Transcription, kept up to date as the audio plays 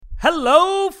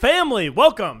Hello, family.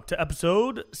 Welcome to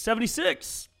episode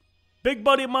 76. Big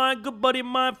buddy of mine, good buddy of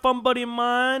mine, fun buddy of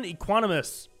mine,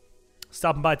 Equanimous,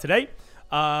 stopping by today.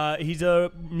 He's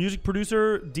a music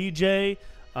producer, DJ,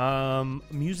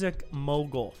 music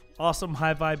mogul. Awesome,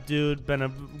 high vibe dude. Been a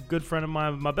good friend of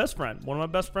mine, my best friend, one of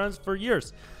my best friends for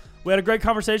years. We had a great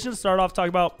conversation. Started off talking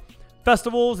about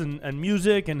festivals and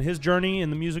music and his journey in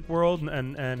the music world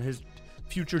and his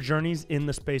future journeys in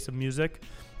the space of music.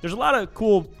 There's a lot of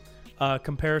cool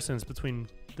comparisons between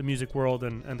the music world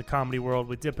and the comedy world.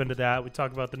 We dip into that. We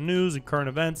talk about the news and current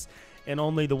events, and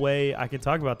only the way I can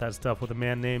talk about that stuff with a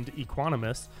man named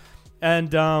Equanimous.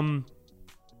 And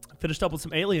finished up with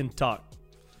some alien talk.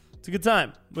 It's a good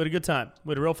time. We had a good time.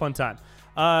 We had a real fun time.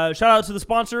 Shout out to the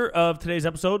sponsor of today's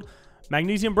episode,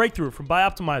 Magnesium Breakthrough from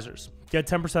Bioptimizers. Get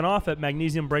 10% off at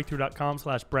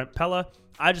magnesiumbreakthrough.com/Brent Pella.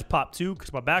 I just popped two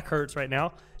because my back hurts right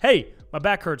now. Hey, my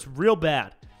back hurts real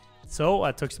bad. So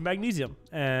I took some magnesium,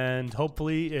 and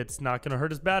hopefully it's not going to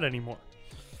hurt as bad anymore.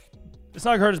 It's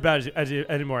not going to hurt as bad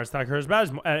anymore. It's not going to hurt as bad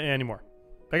anymore.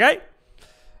 Okay?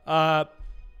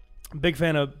 Big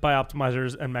fan of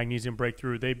Bioptimizers and Magnesium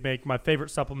Breakthrough. They make my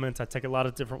favorite supplements. I take a lot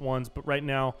of different ones, but right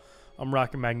now I'm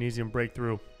rocking Magnesium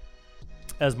Breakthrough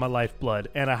as my lifeblood,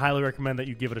 and I highly recommend that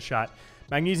you give it a shot.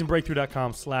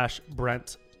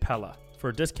 magnesiumbreakthrough.com/Brent Pella for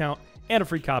a discount and a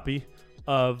free copy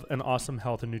of an awesome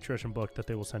health and nutrition book that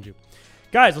they will send you.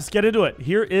 Guys, let's get into it.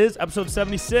 Here is episode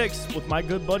 76 with my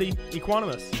good buddy,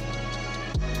 Equanimous.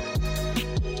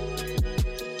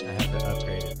 I have the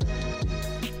upgraded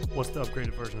version. What's the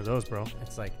upgraded version of those, bro?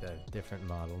 It's like the different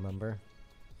model number.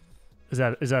 Is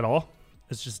that all?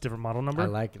 It's just a different model number?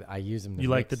 I use them to You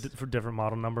mix. like the different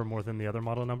model number more than the other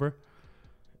model number?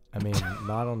 I mean,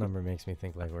 model number makes me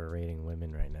think like we're rating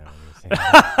women right now.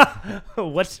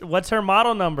 When you're saying What's her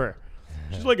model number?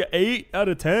 She's like an 8 out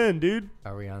of 10, dude.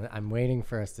 Are we on? I'm waiting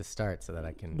for us to start so that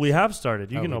I can. We have started.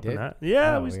 You can we open did? that.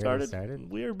 Yeah, Oh, we we already started. started?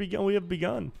 We have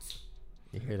begun.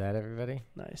 You hear that, everybody?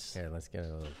 Nice. Here, let's get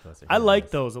a little closer. I Here it like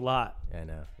is. those a lot. I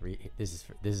know. This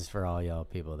is for all y'all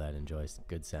people that enjoy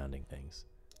good sounding things.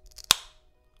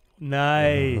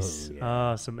 Nice. Oh,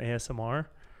 yeah. Some ASMR.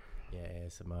 Yeah,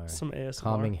 ASMR. Some ASMR.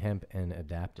 Calming hemp and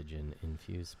adaptogen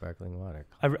infused sparkling water.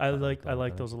 I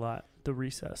like those a lot. The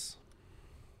recess.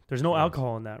 There's no Yes.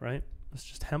 alcohol in that, right? It's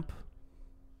just hemp.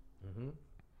 Mm-hmm.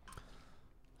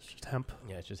 It's just hemp.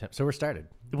 Yeah, it's just hemp. So we're started.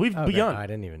 We've Oh, begun. I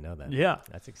didn't even know that. Yeah.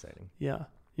 That's exciting. Yeah.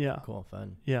 Yeah. Cool,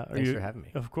 fun. Yeah. Thanks for having me.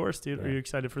 Of course, dude. Yeah. Are you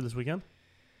excited for this weekend?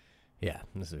 Yeah,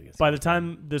 this is By the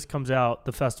time this comes out,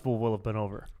 the festival will have been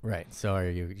over. right. So are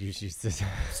you?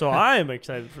 So I am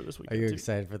excited for this Are weekend. you too.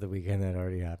 excited for the weekend that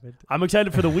already happened? I'm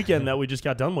excited for the weekend that we just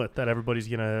got done with, that everybody's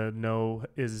gonna know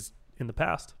is in the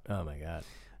past. Oh my god.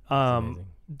 That's amazing.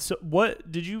 So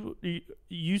what did you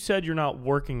said you're not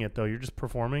working it though, you're just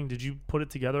performing. Did you put it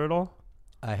together at all?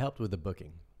 I helped with the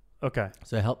booking, Okay.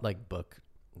 so I helped like book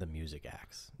the music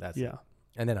acts. That's Yeah.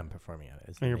 and then I'm performing on it.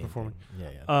 It's the And you're main performing. thing.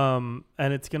 Yeah.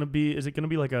 And is it gonna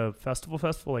be like a festival?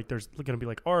 Like there's gonna be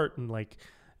like art and like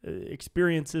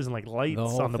experiences and like lights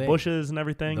whole on the thing. bushes and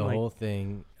everything. The like whole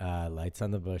thing, lights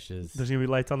on the bushes. there's gonna be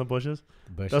lights on the bushes.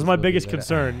 The bushes That's my will be biggest lit up.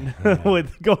 concern Yeah.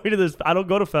 with going to this. I don't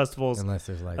go to festivals unless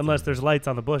there's lights. unless on there's lights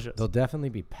on the bushes. There'll definitely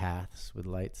be paths with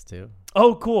lights too.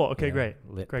 Oh, cool. Okay, You know, great.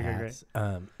 Lit Great. paths.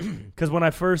 Because when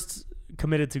I first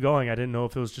committed to going, I didn't know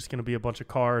if it was just going to be a bunch of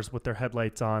cars with their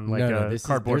headlights on, like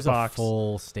cardboard there's box. a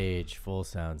full stage, full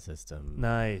sound system.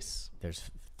 Nice. There's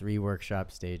 3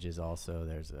 workshop stages. Also,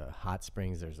 there's a hot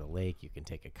springs. There's a lake. You can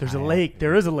take a kayak. There's a lake.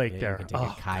 There is a lake Yeah, there. You can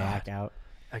take a kayak out.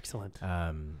 Excellent. Because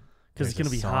Because it's going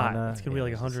to be hot. It's going to be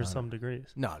like 100 some degrees.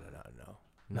 No.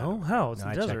 No? How? It's no,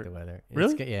 the I desert. checked the weather.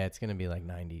 Really? It's going to be like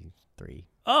 93,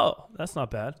 Oh, that's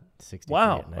not bad. 63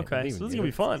 Wow. at night. Okay, It'll so this is good. gonna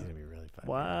be fun. It's going to be really fun.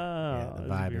 Wow. Yeah, the This is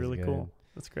gonna vibe be is really good. cool.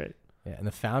 That's great. Yeah, and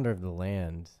the founder of the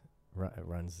land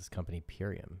runs this company,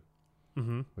 Purium,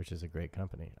 Mm-hmm. which is a great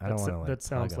company. I don't want to like That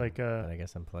sounds plug like 'em, but I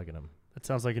guess I'm plugging them. that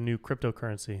sounds like a new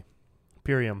cryptocurrency.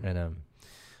 Purium.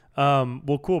 And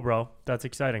Well, cool, bro. That's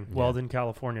exciting. Yeah. Weldon,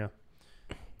 California.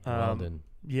 Weldon.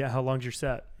 Yeah. How long's your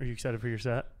set? Are you excited for your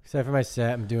set? Except for my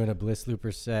set, I'm doing a Bliss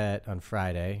Looper set on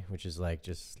Friday, which is like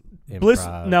just Bliss.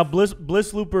 improv. Now,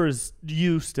 Bliss Looper is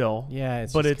you still. Yeah,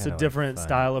 but just it's a kinda, like, different fun.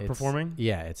 style of It's- performing?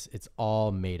 Yeah, it's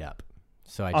all made up.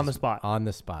 So I On the just, spot. On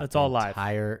the spot. It's all live.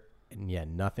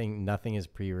 Nothing is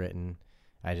pre-written.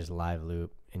 I just live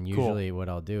loop. And Cool. usually what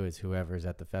I'll do is whoever's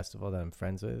at the festival that I'm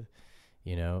friends with,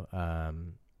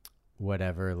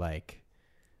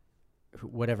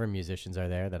 whatever musicians are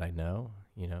there that I know,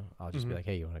 I'll just be Mhm. like,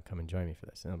 hey, you want to come and join me for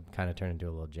this? And I'll kind of turn into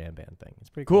a little jam band thing. It's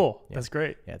pretty Cool. Yeah. That's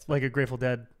great. Yeah, it's fun. Like a Grateful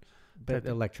Dead but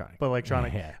electronic. But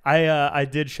electronic. Yeah. I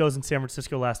did shows in San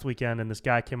Francisco last weekend, and this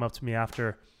guy came up to me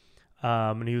after,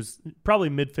 and he was probably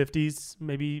mid-50s,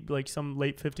 maybe like some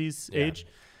late 50s age,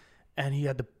 and he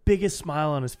had the biggest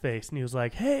smile on his face, and he was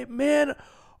like, "Hey, man,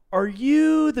 are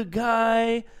you the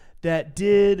guy that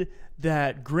did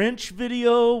that Grinch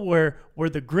video where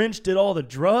the Grinch did all the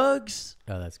drugs?"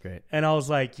 Oh, that's great. And I was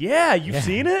like, "Yeah, you've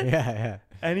seen it?" Yeah.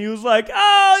 And he was like,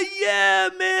 "Oh, yeah,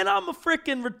 man, I'm a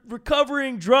freaking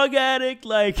recovering drug addict."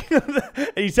 Like,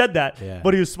 and he said that,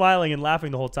 but he was smiling and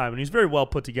laughing the whole time. And he was very well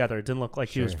put together. It didn't look like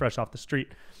he was fresh off the street.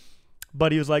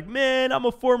 But he was like, "Man, I'm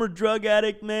a former drug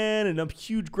addict, man, and I'm a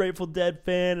huge Grateful Dead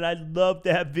fan, and I love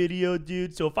that video,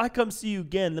 dude. So if I come see you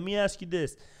again, let me ask you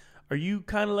this. Are you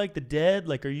kind of like the Dead?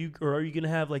 Like, are you going to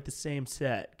have, like, the same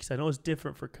set? Because I know it's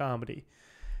different for comedy."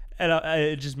 And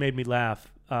it just made me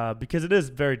laugh. Because it is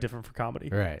very different for comedy.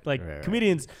 Right. Like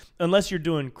comedians, unless you're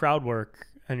doing crowd work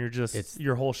and you're just,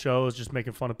 your whole show is just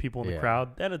making fun of people in the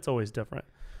crowd, then it's always different.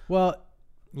 Well,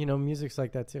 music's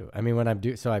like that too. I mean, when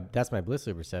that's my Bliss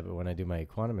Looper set, but when I do my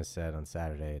Equanimous set on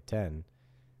Saturday at 10,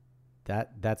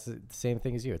 that's the same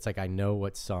thing as you. It's like I know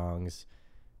what songs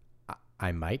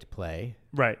I might play.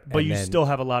 Right. But you still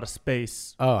have a lot of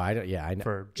space. Oh, I know.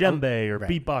 For djembe or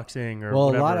beatboxing or whatever. Well,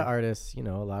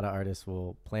 a lot of artists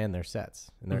will plan their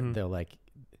sets, and they'll like,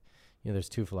 there's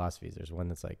two philosophies. There's one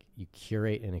that's like you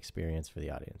curate an experience for the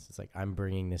audience. It's like, I'm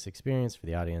bringing this experience for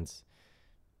the audience.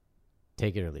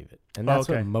 Take it or leave it. And that's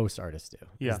what most artists do.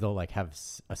 Yeah. Is they'll like have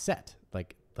a set,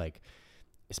 like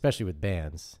especially with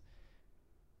bands,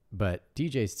 but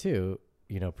DJs too,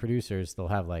 producers, they'll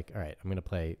have like, all right, I'm going to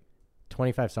play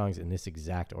 25 songs in this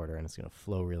exact order, and it's going to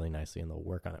flow really nicely, and they'll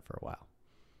work on it for a while.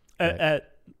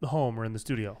 At home or in the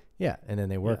studio. Yeah, and then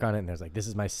they work on it, and there's like, this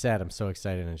is my set. I'm so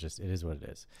excited, and it is what it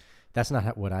is. That's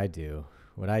not what I do.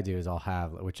 What I do is I'll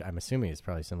have, which I'm assuming is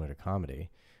probably similar to comedy,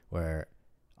 where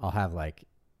I'll have like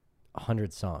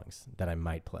 100 songs that I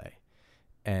might play.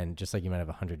 And just like you might have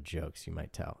 100 jokes you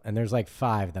might tell. And there's like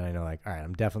 5 that I know, like, all right,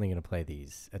 I'm definitely going to play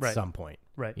these at some point.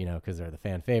 Right. Because they're the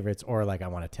fan favorites, or like I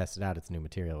want to test it out. It's new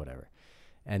material, whatever.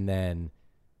 And then,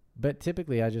 but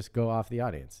typically I just go off the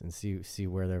audience and see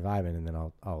where they're vibing. And then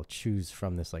I'll choose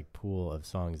from this like pool of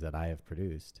songs that I have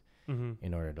produced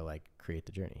in order to like create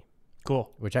the journey.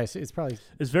 Cool. Which I see it's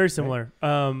very similar.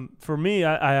 Right? For me,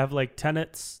 I have like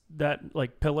tenets that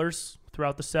like pillars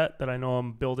throughout the set that I know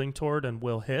I'm building toward and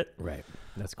will hit. Right.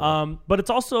 That's cool. But it's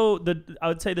also I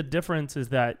would say the difference is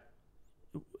that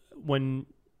when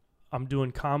I'm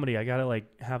doing comedy, I gotta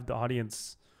like have the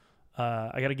audience.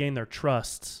 I gotta gain their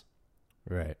trust.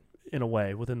 Right. In a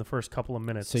way, within the first couple of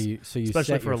minutes. So you especially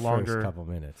set for your a longer first couple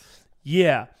minutes.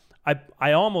 Yeah.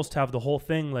 I almost have the whole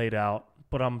thing laid out,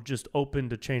 but I'm just open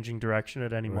to changing direction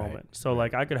at any moment. So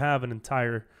like I could have an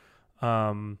entire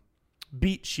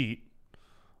beat sheet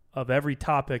of every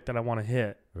topic that I want to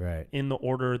hit in the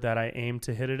order that I aim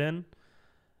to hit it in,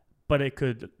 but it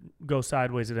could go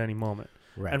sideways at any moment.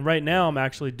 Right. And right now I'm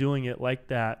actually doing it like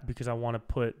that because I want to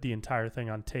put the entire thing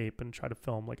on tape and try to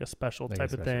film like a special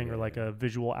type of thing or like a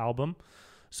visual album.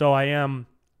 So I am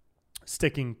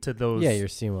sticking to those you're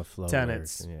seeing what flow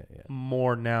tenets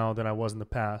more now than I was in the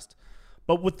past.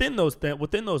 But within those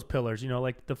pillars,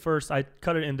 like the first, I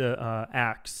cut it into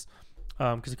acts.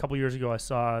 Because a couple years ago I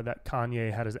saw that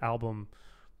Kanye had his album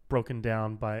broken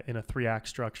down in a 3-act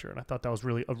structure, and I thought that was a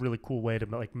really cool way to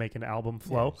like make an album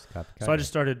flow. So I just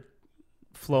started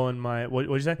flowing my what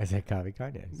did you say? I said copy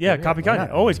Kanye. Copy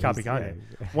Kanye. Always copy Kanye.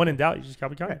 When in doubt, you just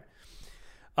copy Kanye.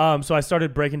 Right. So I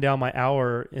started breaking down my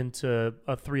hour into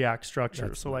a 3-act structure.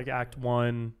 That's so like Act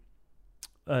 1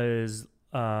 is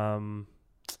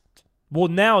well,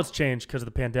 now it's changed because of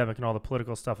the pandemic and all the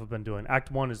political stuff I've been doing.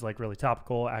 Act 1 is like really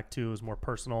topical. Act 2 is more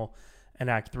personal. And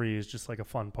Act 3 is just like a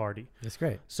fun party. That's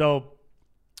great. So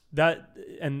that,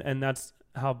 and that's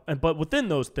how, but within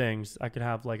those things, I could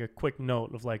have like a quick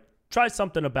note of like, try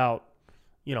something about,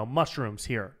 mushrooms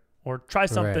here. Or try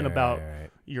something about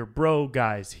your bro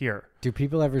guys here. Do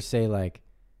people ever say like,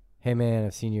 hey man,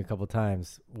 I've seen you a couple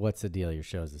times. What's the deal? Your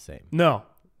show's the same. No.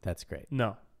 That's great.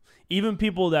 No. Even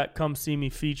people that come see me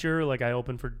feature, like I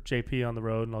open for JP on the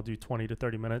road and I'll do 20 to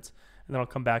 30 minutes and then I'll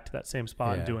come back to that same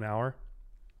spot and do an hour.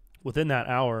 Within that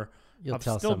hour, I've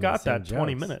still got that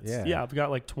 20 minutes. Yeah, I've got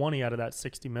like 20 out of that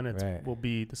 60 minutes will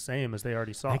be the same as they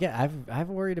already saw. I've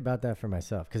worried about that for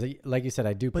myself because, like you said,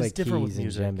 I do play keys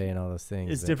and djembe and all those things.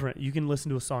 It's different. You can listen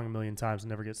to a song a million times and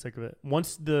never get sick of it.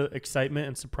 Once the excitement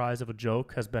and surprise of a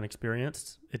joke has been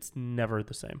experienced, it's never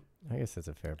the same. I guess that's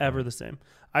a fair point. Ever the same.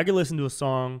 I could listen to a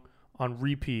song on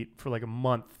repeat for like a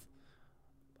month.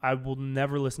 I will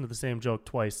never listen to the same joke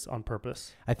twice on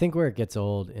purpose. I think where it gets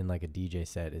old in like a DJ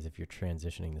set is if you're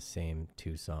transitioning the same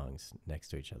two songs next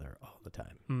to each other all the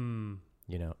time.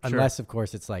 You know, Sure. unless of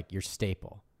course it's like your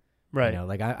staple. Right. You know,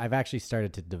 like I've actually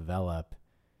started to develop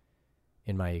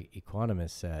in my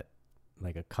Equanimous set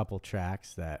like a couple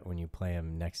tracks that when you play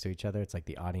them next to each other, it's like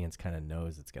the audience kind of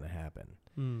knows it's going to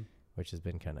happen, which has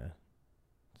been kind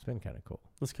of cool.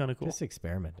 That's kind of cool. Just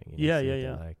experimenting. Yeah, see yeah, what they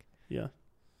yeah. Like. Yeah.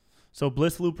 So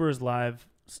Bliss Looper is live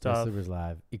stuff. Bliss Looper's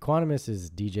live. Equanimous is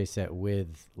DJ set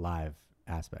with live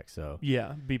aspects. So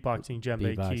Yeah, beatboxing,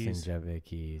 djembe keys. djembe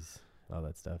keys, all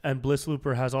that stuff. And Bliss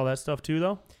Looper has all that stuff too,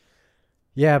 though?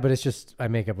 Yeah, but it's just I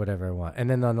make up whatever I want. And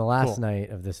then on the last Cool. night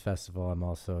of this festival, I'm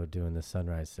also doing the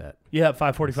sunrise set. Yeah, at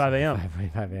 5:45 a.m.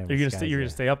 5:45 a.m. You're gonna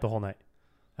stay up the whole night.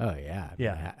 Oh yeah.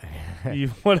 Yeah.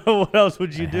 What else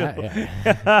would you do?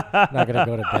 Yeah. Not gonna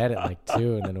go to bed at like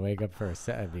 2 and then wake up for a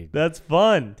set. I'd be That's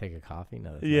fun. take a coffee.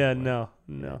 No. That's Yeah, not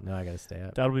fun. no. No, I gotta stay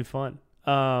up. That'll be fun.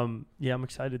 Yeah, I'm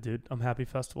excited, dude. I'm happy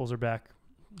festivals are back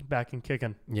and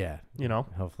kicking. Yeah. You know.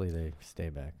 Hopefully they stay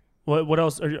back. What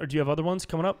else? Do you have other ones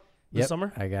coming up this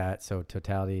summer? I got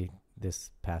Totality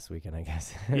this past weekend, I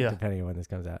guess. Yeah. Depending on when this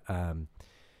comes out.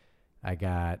 I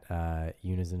got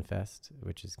Unison Fest,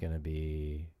 which is gonna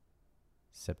be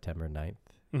September 9th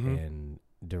in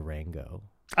Durango.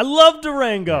 I love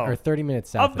Durango. Or 30 minutes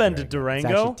south. I've been to Durango.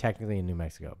 It's actually technically in New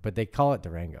Mexico, but they call it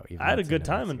Durango. I had a good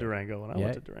time in Durango when I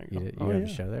went to Durango. You have a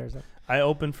show there or something? I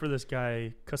opened for this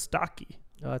guy Kostaki.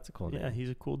 Oh, that's a cool name. Yeah, he's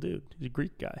a cool dude. He's a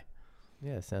Greek guy.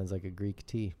 Yeah, sounds like a Greek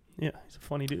tea. Yeah, he's a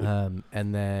funny dude.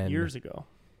 And then Years ago.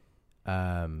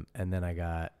 and then I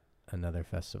got another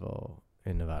festival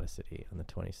in Nevada City on the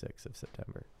 26th of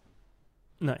September.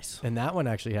 Nice. And that one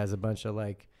actually has a bunch of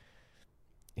like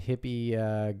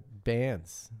hippie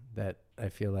bands that I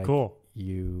feel like Cool.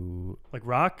 you Like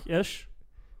rock-ish?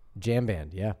 jam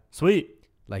band, yeah. Sweet.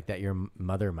 Like that your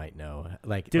mother might know.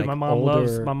 Like Dude, like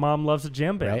my mom loves a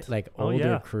jam band. right? Like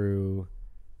older crew,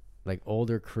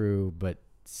 but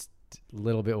a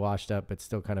little bit washed up, but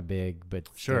still kind of big, but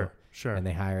Sure. And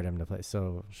they hired him to play.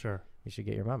 So Sure. you should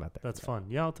get your mom out there. That's fun.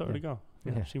 Yeah, I'll tell her to go.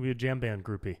 Yeah, Yeah. she'll be a jam band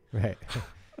groupie. Right.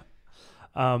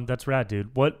 That's rad,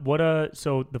 dude.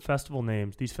 So the festival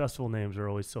names, these festival names are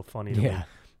always so funny to me. Yeah.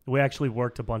 We actually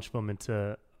worked a bunch of them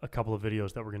into a couple of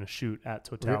videos that we're going to shoot at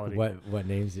Totality. What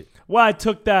names it? Well, I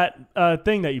took that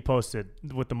thing that you posted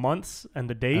with the months and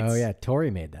the dates. Oh yeah, Tori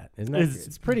made that. Isn't that?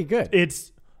 It's pretty good.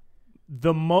 It's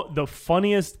the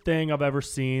funniest thing I've ever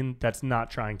seen that's not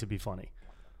trying to be funny.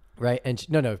 Right, and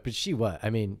but she was.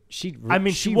 I mean, she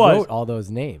was. wrote all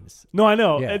those names. No, I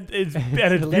know. Yeah. It's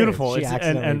hilarious. beautiful. She It's,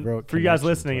 accidentally wrote for you guys Connection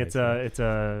listening, twice, it's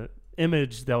a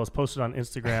image that was posted on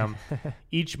Instagram.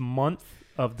 Each month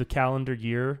of the calendar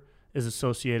year is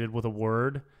associated with a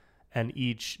word, and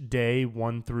each day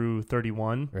 1 through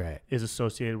 31 Right. is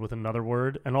associated with another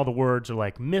word, and all the words are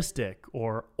like mystic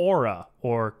or aura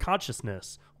or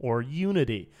consciousness or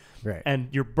unity. Right. And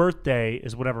your birthday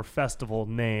is whatever festival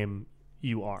name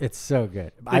you are. It's so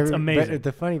good. It's amazing.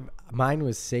 But mine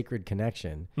was Sacred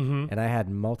Connection, and I had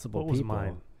multiple What was people.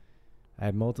 mine? I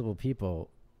had multiple people,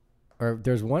 or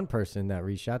there's one person that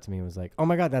reached out to me and was like, "Oh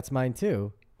my God, that's mine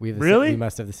too. We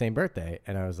must have the same birthday."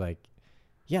 And I was like,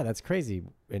 "Yeah, that's crazy."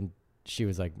 And she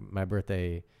was like, "My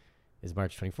birthday is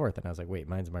March 24th," and I was like, "Wait,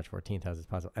 mine's March 14th. How's this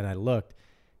possible?" And I looked,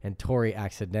 and Tori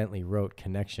accidentally wrote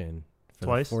Connection.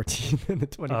 Twice? The 14th and the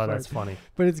 21st. Oh, that's funny.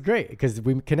 But it's great because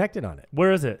we connected on it.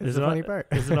 Where is it? That's Is the it funny on, part.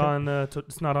 Is it on?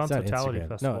 It's not on It's on Totality Instagram.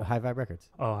 Festival. No, High Vibe Records.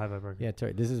 Oh, High Vibe Records. Yeah,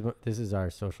 Tori. This is our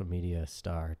social media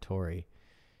star, Tori.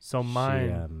 So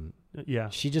mine, yeah,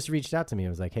 She just reached out to me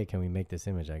and was like, "Hey, can we make this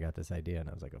image? I got this idea." And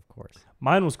I was like, "Of course."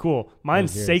 mine was cool.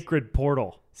 Mine's yours? Sacred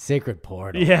Portal. Sacred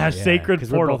Portal. Yeah, Sacred 'cause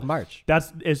Portal. We're both March.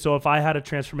 So if I had a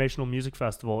transformational music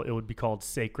festival, it would be called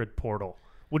Sacred Portal,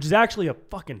 which is actually a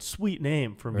fucking sweet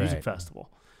name for a music Right. festival.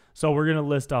 So we're gonna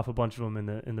list off a bunch of them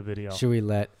in the video. Should we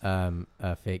let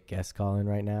a fake guest call in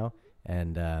right now?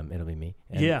 And it'll be me.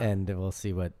 And, Yeah. And we'll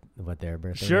see what their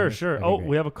birthday Sure, is. sure. Okay, Oh, great.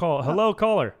 we have a call. Hello,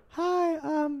 caller. Hi.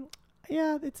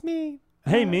 Yeah, it's me.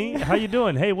 Hey, me. How you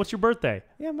doing? Hey, what's your birthday?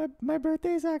 Yeah, my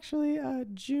birthday is actually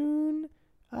June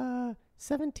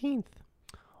 17th.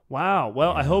 Wow.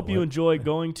 Well, I Yeah, hope you what- enjoy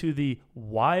going to the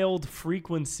Wild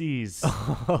Frequencies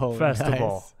Oh,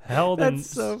 Festival nice. held in That's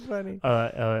so funny.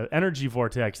 Energy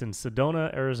Vortex in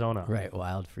Sedona, Arizona. Right,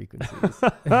 Wild Frequencies.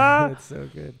 That's so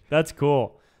good. That's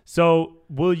cool. So,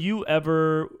 do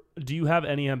you have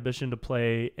any ambition to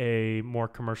play a more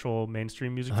commercial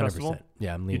mainstream music 100%. festival?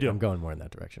 Yeah, I'm You do? I'm going more in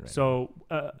that direction right now. So,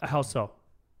 how so?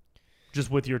 Just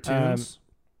with your tunes?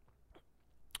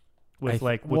 With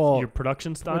your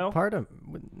production style? With part of,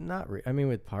 not re- I mean,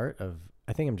 with part of,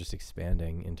 I think I'm just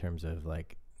expanding in terms of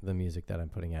like the music that I'm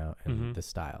putting out and the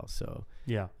style. So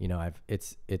yeah, you know, I've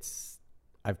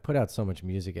put out so much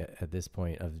music at this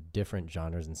point of different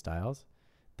genres and styles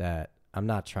that I'm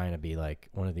not trying to be like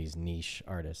one of these niche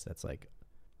artists that's like,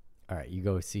 all right, you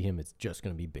go see him, it's just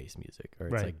going to be bass music, or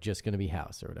it's like just going to be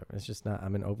house or whatever. It's just not.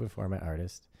 I'm an open format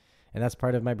artist, and that's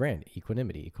part of my brand,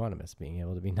 Equanimous, being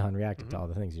able to be non-reactive to all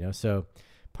the things, you know. So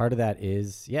part of that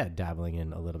is, dabbling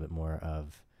in a little bit more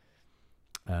of,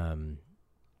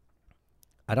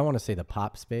 I don't want to say the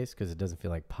pop space because it doesn't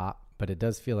feel like pop, but it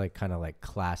does feel like kind of like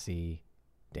classy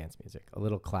dance music, a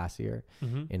little classier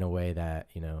in a way that,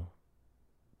 you know,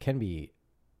 can be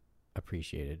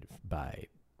appreciated by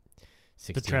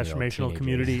the transformational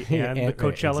community and the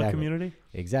Coachella community.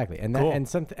 Exactly. And cool.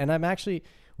 And I'm actually,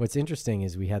 what's interesting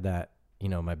is we had that, you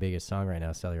know, my biggest song right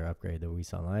now, Cellular Upgrade, the We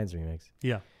Saw Lions remix.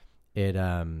 Yeah. It,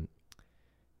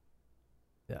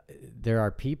 there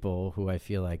are people who I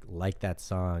feel like that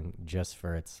song just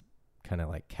for its kind of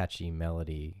like catchy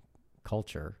melody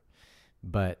culture,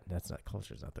 but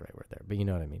culture is not the right word there, but you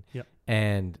know what I mean? Yeah.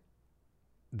 And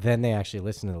then they actually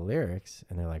listen to the lyrics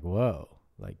and they're like, whoa,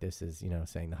 like this is, you know,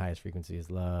 saying the highest frequency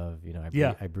is love, you know,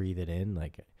 I breathe it in,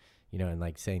 like, you know, and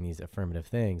like saying these affirmative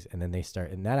things. And then they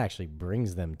start, and that actually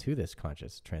brings them to this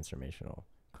conscious transformational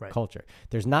culture.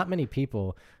 There's not many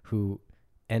people who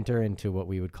enter into what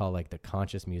we would call like the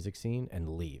conscious music scene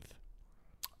and leave.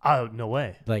 Oh, no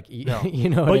way. Like, no. You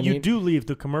know, but what I you mean? do leave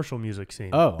the commercial music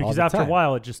scene. Oh, because after a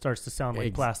while it just starts to sound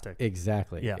like plastic.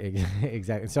 Exactly. Yeah.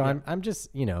 Exactly. So I'm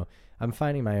just, you know, I'm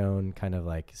finding my own kind of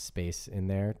like space in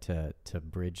there to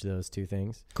bridge those two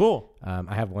things. Cool.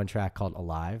 I have one track called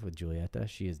Alive with Julieta.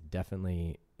 She is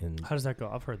definitely in. How does that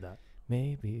go? I've heard that.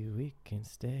 Maybe we can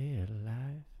stay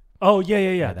alive. Oh,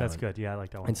 yeah. That's good. Yeah, I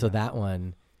like that one. And so that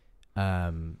one,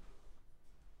 I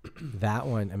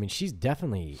mean, she's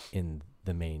definitely in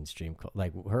the mainstream.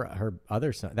 Like her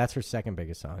other song, that's her second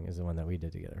biggest song, is the one that we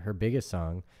did together. Her biggest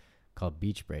song called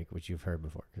Beach Break, which you've heard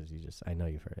before because I know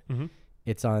you've heard it.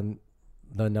 It's on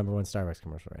the #1 Starbucks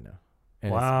commercial right now.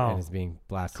 And wow. It's being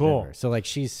blasted. Cool. Everywhere. So like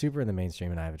she's super in the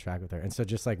mainstream and I have a track with her. And so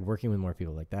just like working with more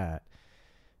people like that,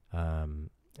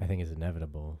 I think is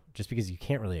inevitable just because you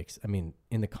can't really,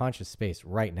 in the conscious space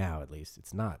right now, at least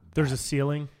it's not. There's a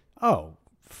ceiling. Oh,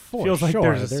 for feels sure. Like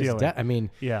there's a ceiling.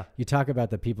 Yeah. You talk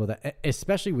about the people that,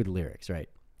 especially with lyrics, right?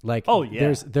 Like, oh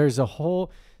yeah, there's this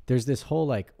whole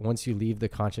like once you leave the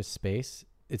conscious space,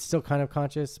 it's still kind of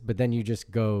conscious, but then you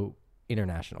just go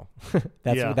international.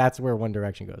 That's where One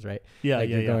Direction goes, right? Yeah, like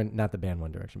you're going not the band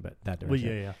One Direction, but that direction.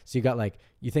 Well, yeah. So you got like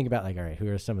you think about like, all right,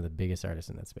 who are some of the biggest artists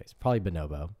in that space? Probably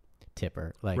Bonobo,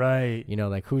 Tipper, like right. You know,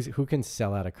 like who can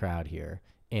sell out a crowd here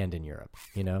and in Europe?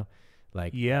 You know.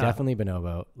 Like definitely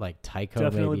Bonobo, like Tycho.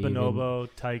 Definitely maybe Bonobo,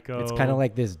 even. Tycho. It's kind of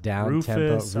like this down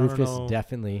tempo. Rufus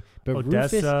definitely, but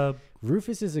Odessa.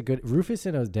 Rufus is a good. Rufus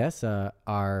and Odessa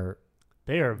are.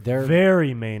 They're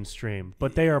very mainstream,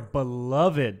 but they are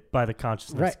beloved by the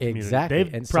consciousness community. Exactly.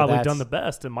 They've probably done the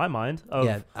best in my mind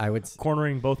of I would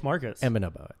cornering both markets. And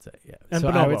Bonobo, I'd say. Yeah. And so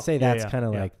Bonobo. I would say that's kind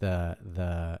of like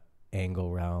the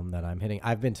angle realm that I'm hitting.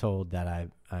 I've been told that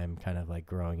I'm kind of like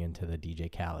growing into the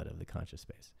DJ Khaled of the conscious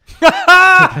space. Because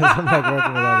I'm like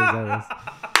working with all these others.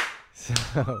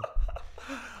 So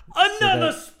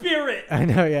another spirit. I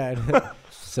know, yeah.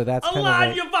 So that's kind of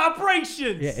align your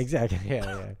vibrations. Yeah, exactly.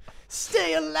 Yeah.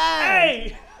 Stay alive.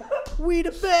 Hey, we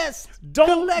the best.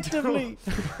 Collectively.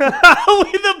 We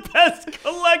the best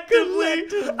collectively.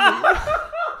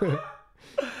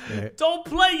 Don't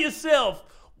play yourself.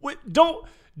 Don't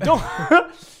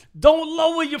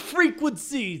lower your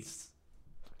frequencies.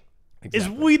 Exactly. Is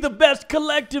we the best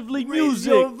collectively raise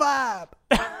music? Your vibe.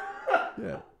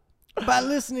 Yeah. By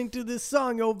listening to this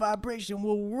song, your vibration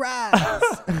will rise.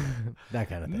 That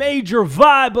kind of thing. Major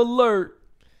vibe alert.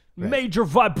 Right. Major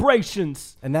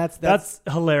vibrations. And that's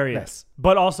hilarious, right.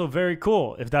 But also very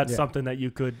cool if that's something that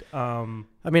you could. I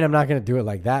mean, I'm not going to do it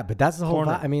like that, but that's the whole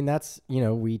vibe. I mean, that's, you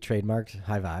know, we trademarked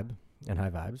High Vibe and High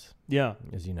Vibes. Yeah.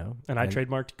 As you know. And I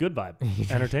trademarked Good Vibe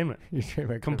Entertainment. You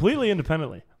trademarked completely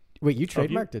independently. Wait, you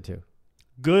trademarked it too?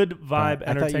 Good Vibe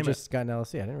Entertainment. I thought you just got an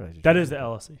LLC. I didn't realize you that is the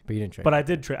LLC. But you didn't trade. But I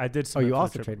did Oh, you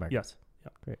also trademarked? Yes.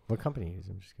 Yeah. Great. What company you use?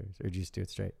 I'm just curious. Or did you just do it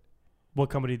straight? What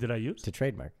company did I use? To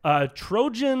trademark.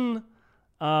 Trojan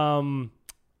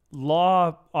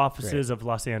Law Offices of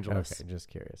Los Angeles. Okay, just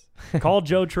curious. Call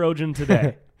Joe Trojan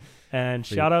today. And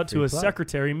shout out to his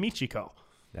secretary, Michiko.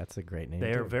 That's a great name.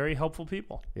 They are very helpful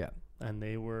people. Yeah. And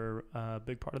they were a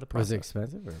big part of the process. Was it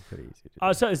expensive or pretty easy to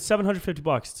do? So it's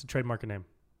 $750. It's a trademark name.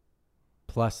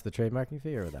 Plus the trademarking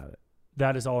fee or without it?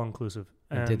 That is all inclusive.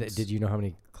 And did you know how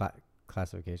many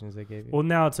classifications they gave you? Well,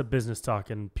 now it's a business talk,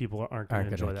 and people aren't going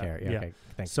to enjoy that. care. Yeah. Okay.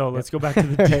 Thanks. So let's go back to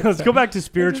the let's go back to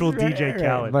spiritual DJ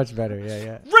Khaled. Much better.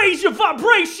 Yeah. Raise your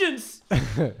vibrations.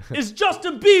 Is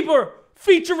Justin Bieber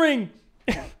featuring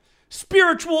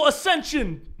Spiritual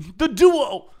Ascension, the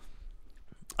duo.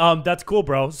 That's cool,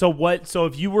 bro. So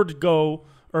if you were to go,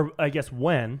 or I guess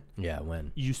when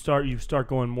you start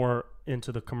going more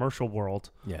into the commercial world,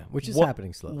 which is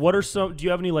happening slowly. What are do you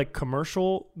have any like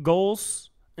commercial goals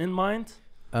in mind,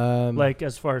 like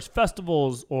as far as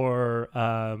festivals or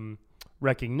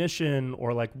recognition,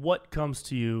 or like what comes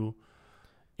to you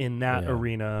in that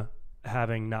arena,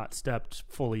 having not stepped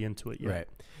fully into it yet? Right.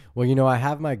 Well, I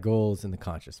have my goals in the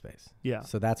conscious space. Yeah.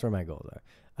 So that's where my goals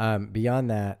are.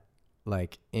 Beyond that,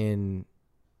 like in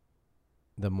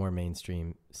the more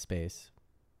mainstream space,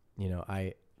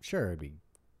 it'd be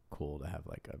cool to have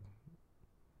like a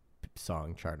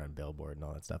song chart on Billboard and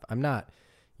all that stuff. I'm not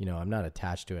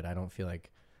attached to it. I don't feel like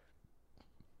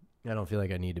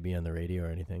I need to be on the radio or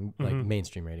anything, like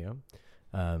mainstream radio.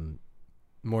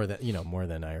 More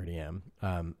than I already am.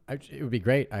 It would be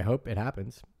great. I hope it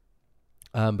happens.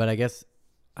 But I guess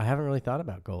I haven't really thought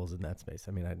about goals in that space.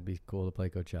 I mean, it'd be cool to play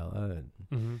Coachella,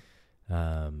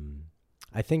 and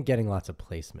I think getting lots of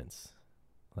placements,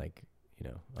 like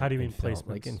how do you mean film, placements?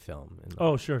 like in film?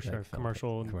 And sure, like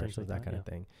commercials, that like kind of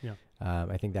thing. Yeah.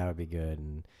 I think that would be good,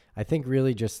 and I think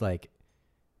really just like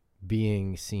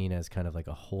being seen as kind of like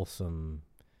a wholesome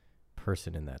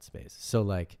person in that space. So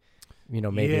like,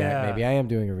 maybe I am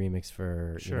doing a remix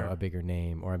for a bigger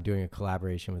name, or I'm doing a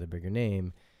collaboration with a bigger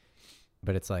name,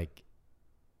 but it's like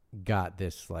got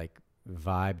this like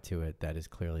vibe to it that is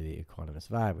clearly the Equanimous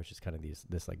vibe, which is kind of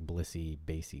this like blissy,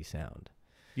 bassy sound.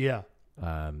 Yeah.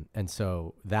 And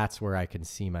so that's where I can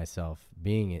see myself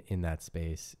being in that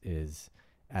space, is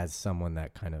as someone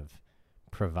that kind of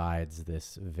provides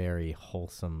this very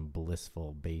wholesome,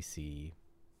 blissful, bassy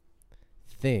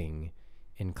thing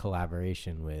in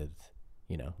collaboration with,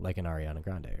 like an Ariana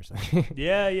Grande or something.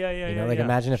 Yeah.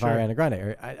 Imagine if Ariana Grande,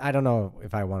 or I don't know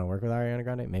if I want to work with Ariana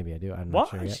Grande. Maybe I do. I'm not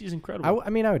sure yet. She's incredible.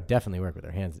 I would definitely work with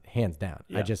her, hands down.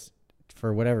 Yeah. I just,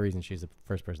 for whatever reason, she's the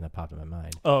first person that popped in my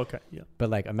mind. Oh, okay. Yeah. But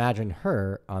like, imagine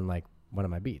her on like one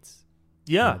of my beats.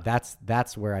 Yeah.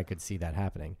 That's where I could see that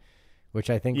happening, which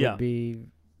I think would be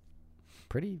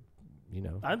pretty,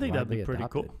 I think that'd be pretty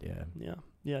adopted. cool. Yeah.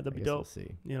 That'd be dope. We'll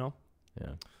see. Yeah.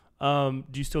 Yeah.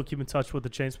 Do you still keep in touch with the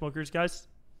Chainsmokers guys?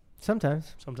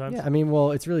 Sometimes. Yeah. I mean,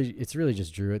 well, it's really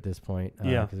just Drew at this point.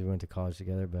 Yeah. Because we went to college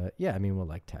together. But yeah, I mean, we'll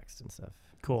like text and stuff.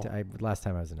 Cool. Last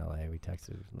time I was in LA, we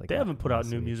texted. Like they haven't put out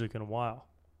new music in a while.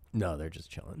 No, they're just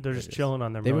chilling. They're just chilling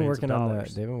on their they've been millions working of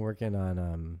dollars. They've been working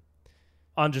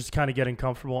on just kind of getting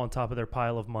comfortable on top of their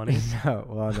pile of money. No,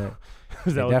 well, is that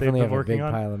they what they've definitely been have a working big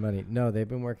on? pile of money. No, they've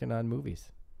been working on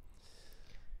movies.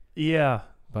 Yeah.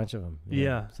 Bunch of them.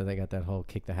 Yeah. So they got that whole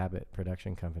Kick the Habit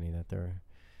production company that they're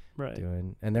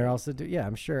doing. And they're also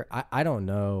I'm sure, I don't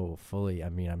know fully. I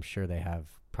mean, I'm sure they have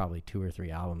probably 2 or 3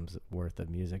 albums worth of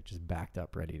music just backed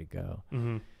up, ready to go.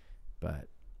 Mm-hmm. But,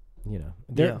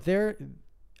 they're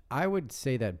I would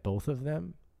say that both of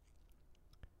them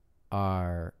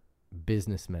are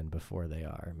businessmen before they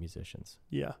are musicians.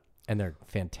 Yeah. And they're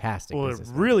fantastic. Well,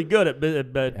 they're really good at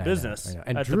business. I know.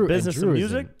 And at Drew, the business and Drew of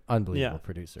music. is an unbelievable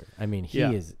producer. I mean, he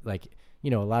is like, a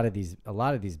lot of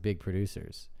these big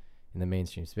producers in the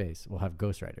mainstream space will have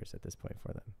ghostwriters at this point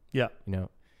for them. Yeah.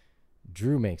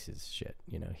 Drew makes his shit.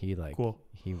 He cool.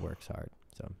 He works hard.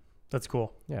 So that's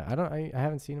cool. Yeah. I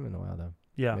haven't seen him in a while though.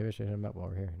 Yeah. Maybe I should hit him up while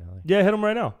we're here in LA. Yeah, hit him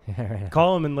right now.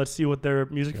 Call him and let's see what their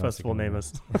music festival name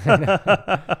is.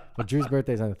 Well, Drew's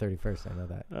birthday's on the 31st. I know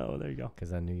that. Oh, there you go.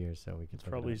 Because on New Year's, so we could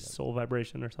probably Soul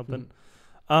Vibration or something.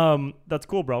 That's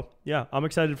cool, bro. Yeah, I'm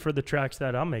excited for the tracks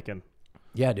that I'm making.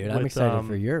 Yeah, dude, I'm excited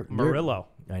for your Murillo.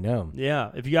 I know.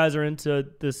 Yeah, if you guys are into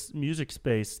this music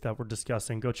space that we're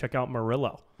discussing, go check out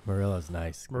Murillo. Murillo's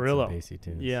nice. Murillo. Bassy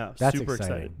tunes. Yeah, that's super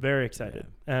exciting. excited. Very excited.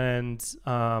 Yeah. And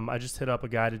I just hit up a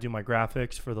guy to do my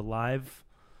graphics for the live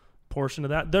portion of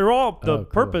that. They're all the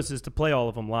purpose is to play all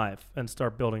of them live and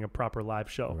start building a proper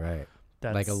live show. Right.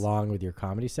 Like along with your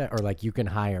comedy set, or like you can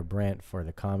hire Brent for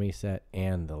the comedy set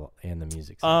and the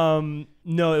music set.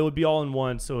 No, it would be all in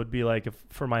one. So it would be like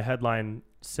for my headline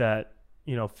set,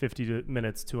 50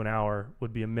 minutes to an hour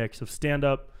would be a mix of stand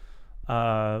up,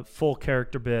 full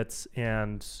character bits,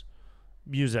 and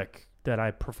music that I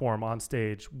perform on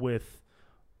stage with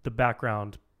the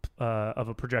background of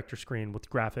a projector screen with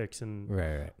graphics and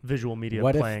visual media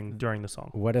playing during the song.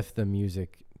 What if the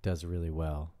music does really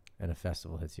well and a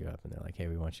festival hits you up and they're like, "Hey,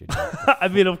 we want you to." I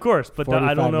mean, of course, but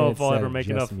I don't know 45 if I'll minutes ever of make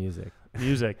just enough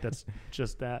music. That's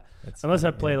just that. That's Unless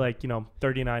I funny, play yeah. like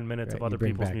 39 minutes Right, of you other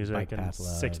bring people's back music Bike and Path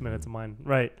 6 Love minutes and- of mine.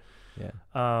 Right. Yeah.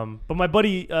 But my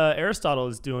buddy Aristotle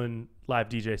is doing live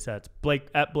DJ sets. Blake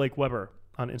Weber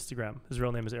on Instagram. His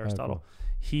real name is Aristotle. cool.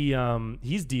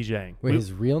 He's DJing. Wait,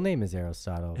 his real name is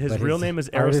Aristotle. His but real name is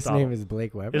artist Aristotle. name is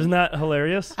Blake Weber. Isn't that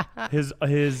hilarious? His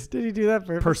Did he do that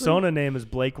purposely? persona name is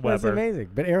Blake That's Weber.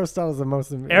 amazing. But Aristotle is the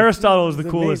most. Aristotle is the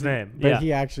it's coolest amazing. name. But Yeah.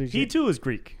 he actually. He too is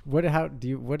Greek. What? How do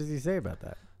you? What does he say about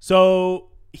that? So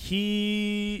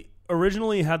he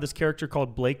originally had this character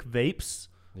called Blake Vapes,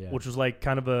 Yeah. which was like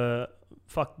kind of a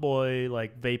fuckboy,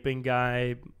 like vaping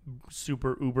guy,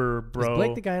 super uber bro. Is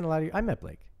Blake the guy in a lot of your? I met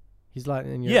Blake. He's a lot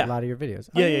in Yeah. a lot of your videos.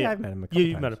 Yeah. I've met him a couple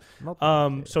you've times. met him. Multiple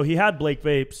times, yeah. So he had Blake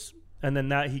Vapes, and then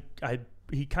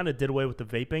he kind of did away with the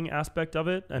vaping aspect of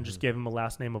it and just gave him a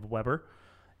last name of Weber,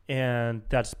 and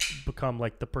that's become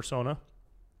like the persona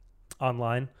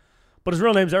online. But his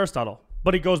real name's Aristotle.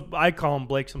 But I call him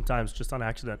Blake sometimes just on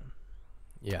accident,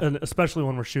 Yeah. and especially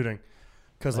when we're shooting,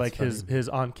 because That's like funny. his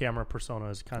on camera persona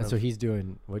is kind And of so he's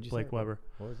doing. What'd you Blake say? Weber.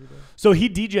 What was he doing? So he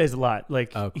DJs a lot.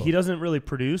 Like Oh, cool. he doesn't really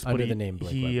produce, Under but the name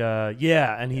Blake he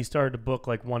and he started to book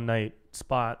like one night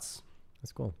spots,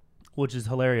 That's cool. which is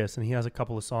hilarious. And he has a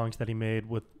couple of songs that he made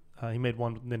with he made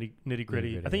one with Nitty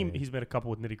Gritty. I think yeah. he's made a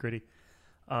couple with Nitty Gritty,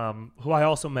 who I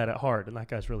also met at Hard, and that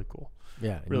guy's really cool.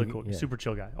 Yeah. and Really you- cool, yeah. super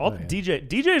chill guy. All Oh, the yeah.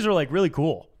 DJs are like really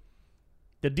cool.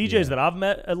 The DJs Yeah. that I've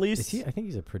met, at Is least he? I think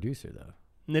he's a producer though.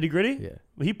 Nitty Gritty. Yeah.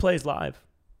 He plays live.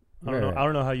 I don't know. Right. I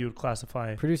don't know how you would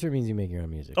classify. Producer means you make your own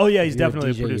music. Oh yeah, If he's you're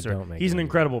definitely DJ, a you producer. don't make He's your an own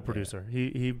incredible music. producer.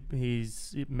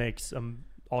 He makes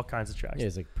all kinds of tracks. Yeah,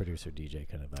 it's like producer DJ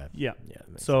kind of vibe. Yeah. Yeah. that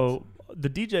makes So sense. the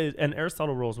DJs and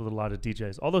Aristotle rolls with a lot of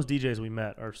DJs. All those DJs we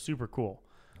met are super cool.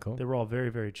 Cool. They were all very,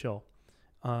 very chill.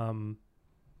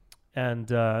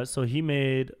 So he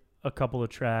made a couple of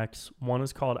tracks. One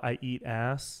is called "I Eat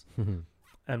Ass,"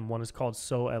 and one is called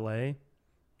 "So LA."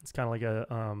 It's kind of like a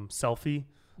selfie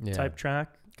yeah. type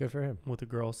track Good for him. with a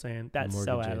girl saying, "That's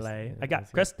so Mortgages. LA." Yeah, I got that's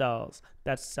it. crystals.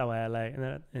 That's so LA,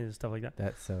 and stuff like that.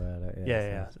 That's so.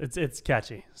 Yeah. It's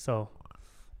catchy. So,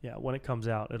 yeah, when it comes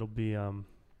out, it'll be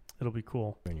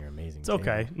cool. And you're amazing. It's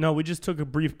okay. No, we just took a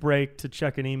brief break to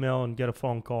check an email and get a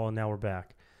phone call, and now we're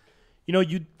back. You know,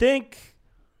 you'd think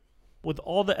with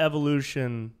all the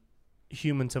evolution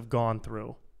humans have gone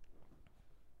through,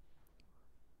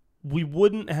 we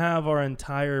wouldn't have our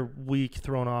entire week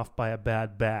thrown off by a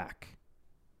bad back.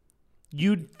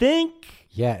 You'd think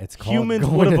Yeah, it's called humans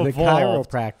going would to have the evolved.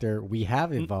 chiropractor. We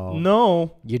have evolved.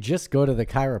 No. You just go to the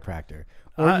chiropractor,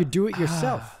 or I- you do it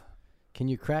yourself. Can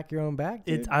you crack your own back?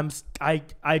 Dude?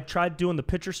 I tried doing the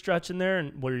pitcher stretch in there,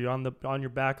 and where you're on your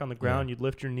back on the ground, you'd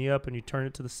lift your knee up and you turn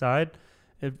it to the side.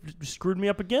 It screwed me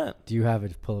up again. Do you have a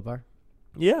pull-up bar?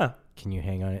 Yeah, Can you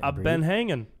hang on it? And I've breathe? been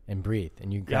hanging. and breathe,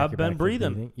 and you. Yeah, crack I've your been back through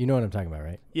breathing. You know what I'm talking about,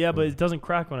 right? Yeah, but it doesn't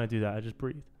crack when I do that. I just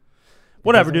breathe.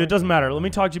 Whatever, doesn't dude. It work? doesn't matter. Let me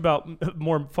talk to you about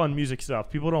more fun music stuff.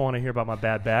 People don't want to hear about my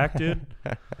bad back, dude.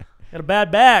 Got a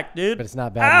bad back, dude. But it's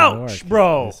not bad anymore. Ouch, 'cause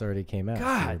bro. This already came out. So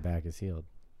God. your back is healed.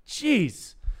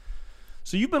 Jeez.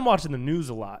 So you've been watching the news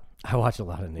a lot. I watch a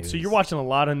lot of news. So you're watching a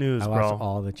lot of news, I bro. watch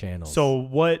all the channels. So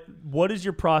what is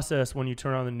your process when you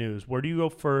turn on the news? Where do you go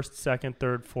first, second,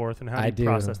 third, fourth, and how do you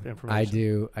process the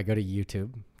information? I go to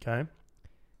YouTube. Okay.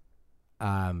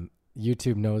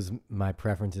 YouTube knows my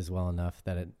preferences well enough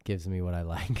that it gives me what I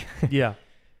like. Yeah.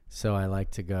 So I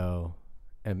like to go,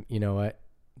 and you know what?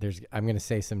 I'm going to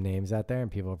say some names out there, and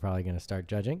people are probably going to start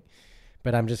judging.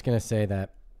 But I'm just going to say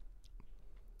that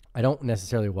I don't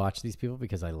necessarily watch these people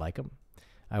because I like them.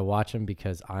 I watch them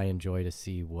because I enjoy to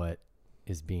see what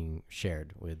is being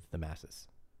shared with the masses.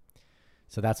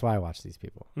 So that's why I watch these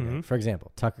people. You know, Mhm. for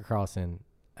example, Tucker Carlson,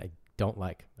 I don't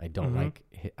like. I don't Mhm.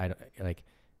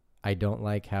 I don't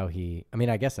like how he. I mean,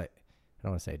 I guess I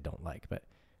don't want to say I don't like, but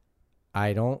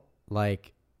I don't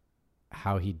like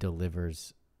how he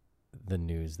delivers the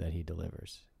news that he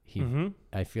delivers. Mhm.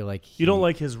 I feel like You don't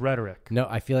like his rhetoric. No,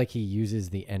 I feel like he uses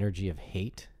the energy of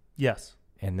hate, Yes.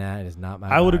 and that is not my.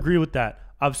 I would vibe. agree with that.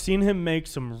 I've seen him make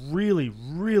some really,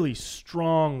 really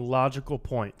strong logical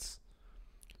points,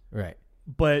 Right.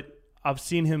 but I've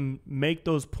seen him make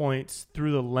those points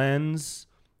through the lens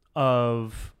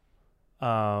of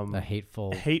The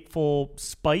hateful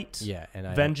spite, Yeah,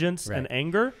 and vengeance, right. and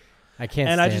anger. I can't.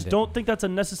 And I stand just it. don't think that's a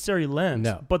necessary lens.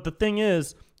 No. But the thing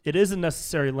is, it is a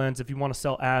necessary lens if you want to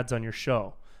sell ads on your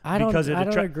show. I don't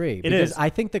agree. It because is. I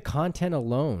think the content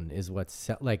alone is what's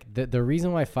like the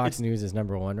reason why Fox News is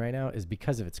number one right now is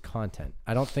because of its content.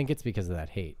 I don't think it's because of that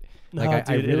hate. Like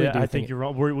No, I dude, really I do think you're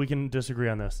wrong. We can disagree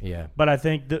on this. Yeah. But I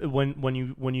think that when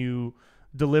you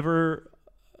deliver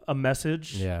a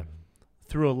message Yeah.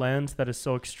 through a lens that is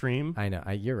so extreme, I know.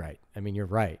 You're right. I mean, you're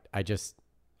right. I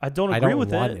don't agree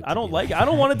with want it. it I to don't be like it. like I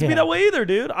don't want it to be Yeah. that way either,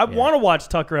 dude. I Yeah. want to watch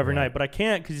Tucker every Right. night, but I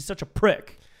can't because he's such a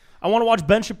prick. I want to watch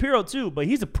Ben Shapiro too, but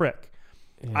he's a prick.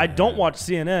 I don't watch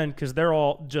CNN because they're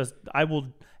all just. I will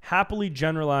happily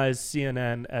generalize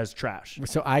CNN as trash.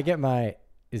 So I get my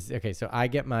So I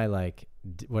get my like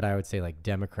what I would say like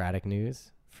Democratic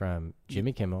news from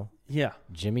Jimmy Kimmel, Yeah.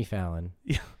 Jimmy Fallon.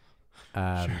 Yeah.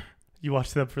 Sure. You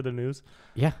watch them for the news?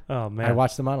 Yeah. Oh man. I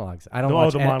watch the monologues. I don't Oh,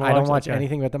 watch. the I don't monologues, watch okay.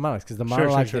 anything but the monologues because the Sure,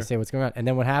 monologues sure. they say what's going on, and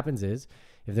then what happens is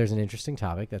if there's an interesting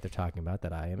topic that they're talking about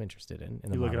that I am interested in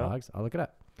the You look it up? monologues, I'll look it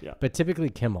up. Yeah. But typically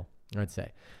Kimmel, I'd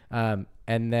say, and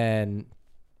then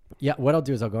what I'll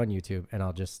do is I'll go on YouTube and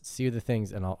I'll just see the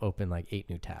things and I'll open like 8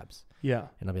 new tabs Yeah.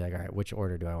 and I'll be like, all right, which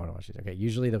order do I want to watch these? Okay,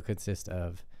 usually they'll consist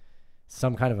of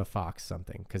some kind of a Fox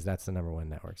something because that's the number one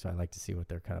network, so I like to see what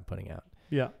they're kind of putting out.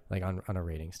 Yeah. Like on a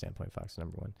rating standpoint, Fox is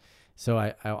number one. So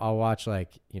I'll watch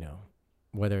like,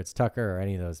 whether it's Tucker or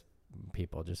any of those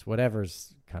people, just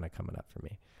whatever's kind of coming up for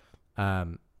me.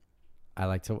 I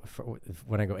like to,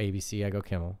 when I go ABC, I go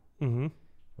Kimmel. Mm-hmm.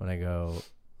 When I go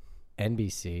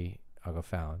NBC, I'll go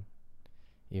Fallon.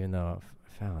 Even though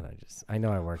Fallon, I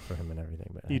know I worked for him and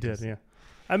everything. But You did, yeah.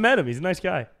 I met him. He's a nice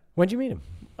guy. When'd you meet him?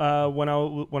 When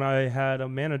I had a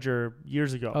manager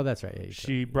years ago. Oh, that's right. Yeah,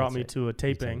 She brought me to a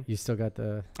taping. You still got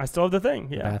the I still have the thing.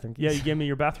 Yeah. bathroom keys? Yeah, you gave me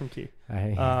your bathroom key.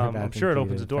 I'm I'm sure it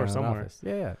opens a door somewhere.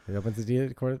 Yeah. It opens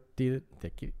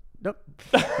the key. Nope.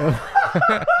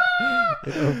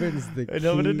 It opens the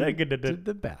key to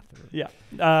the bathroom. Yeah.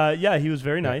 Yeah, he was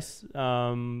very nice. He's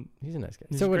a nice guy.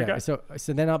 He's So a great whatever. guy.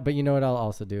 So then but you know what I'll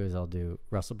also do is I'll do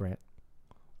Russell Brand.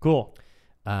 Cool.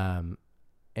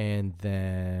 And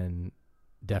then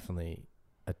definitely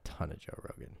a ton of Joe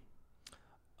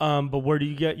Rogan. But where do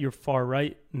you get your far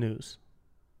right news?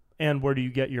 And where do you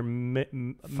get your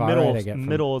Far right I get from,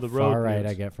 middle of the road Far right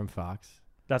news? I get from Fox.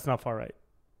 That's not far right.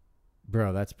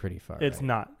 Bro, that's pretty far It's right.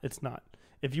 not. It's not.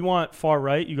 If you want far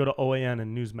right, you go to OAN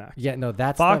and Newsmax. Yeah, no,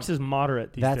 that's Fox is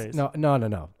moderate these days. No, I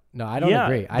don't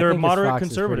agree. I They're think moderate Fox is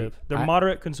conservative. pretty- They're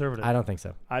moderate conservative. I don't think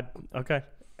so. Okay.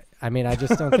 I mean, I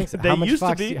just don't think so. They how much used to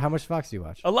Fox be. How much Fox do you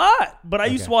watch? A lot, but I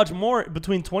used Okay. to watch more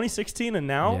between 2016 and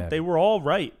now. Yeah. They were all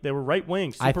right. They were right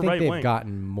wing, super I think right they've wing.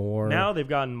 gotten more. Now they've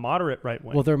gotten moderate right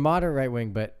wing. Well, they're moderate right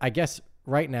wing, but I guess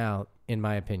right now, in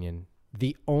my opinion,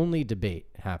 the only debate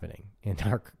happening in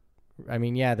our, I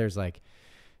mean, yeah, there's like,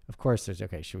 of course, there's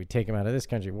should we take them out of this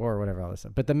country, war, or whatever, all this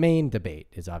stuff. But the main debate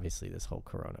is obviously this whole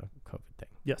Corona COVID thing.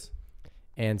 Yes.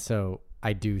 And so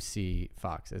I do see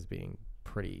Fox as being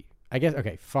pretty. I guess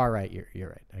far right. You're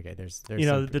right. Okay, there's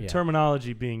the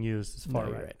terminology being used is far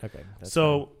No, right. you're right. Okay, that's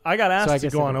So fine. I got asked I to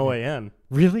guess go I on don't- OAN.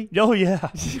 Really? Oh yeah,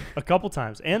 a couple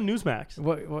times, and Newsmax.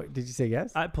 What did you say?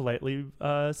 Yes. I politely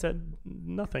said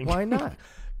nothing. Why not?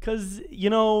 Because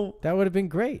That would have been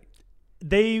great.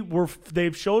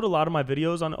 they've showed a lot of my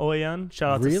videos on OAN.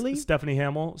 Shout out Really? to Stephanie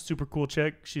Hamill, super cool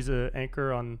chick. She's an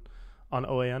anchor on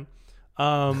OAN.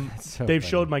 So They've funny.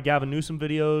 showed my Gavin Newsom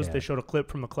videos. Yeah. They showed a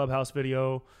clip from the Clubhouse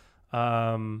video.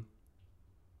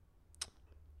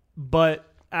 But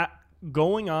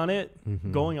going on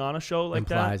a show like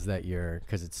implies that you're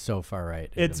because it's so far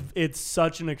right. it's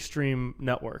such an extreme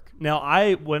network.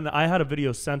 Now, when I had a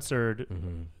video censored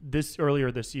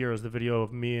earlier this year, is the video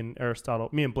of me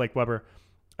and Blake Weber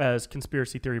as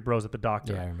conspiracy theory bros at the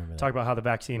doctor. Yeah, I remember that. Talking about how the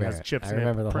vaccine has chips in it.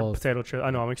 remember the whole potato chips.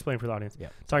 I know, I'm explaining for the audience. Yeah.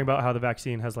 Talking about how the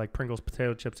vaccine has like Pringles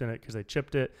potato chips in it because they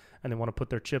chipped it and they want to put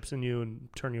their chips in you and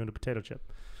turn you into potato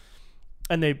chip.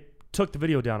 And they took the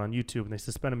video down on YouTube and they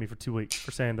suspended me for 2 weeks for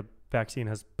saying the vaccine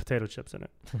has potato chips in it.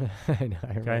 I know,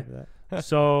 I remember that.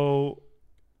 So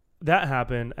that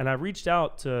happened, and I reached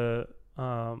out to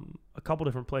a couple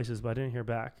different places, but I didn't hear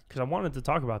back because I wanted to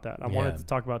talk about that. I wanted to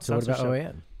talk about So what censorship.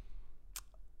 about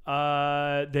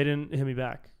OAN? They didn't hit me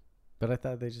back. But I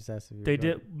thought they just asked if you. They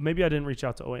did. Maybe I didn't reach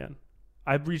out to OAN.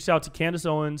 I reached out to Candace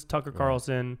Owens, Tucker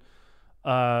Carlson,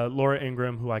 Laura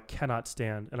Ingraham, who I cannot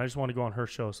stand, and I just want to go on her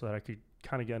show so that I could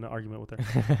kind of get in an argument with her.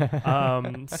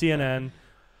 CNN.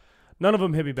 None of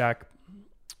them hit me back.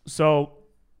 So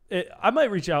I might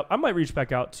reach out. I might reach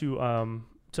back out to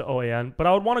OAN, but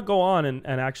I would want to go on and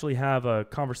actually have a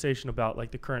conversation about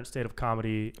like the current state of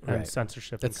comedy and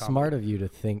censorship. That's in comedy. smart of you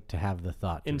to have the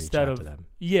thought to Instead reach out of to them.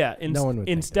 yeah, No one would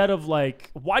think instead that. of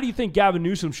like, why do you think Gavin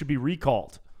Newsom should be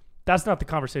recalled? That's not the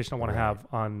conversation I want to have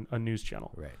on a news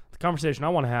channel. Right. The conversation I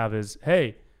want to have is,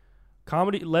 hey,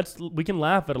 comedy, we can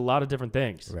laugh at a lot of different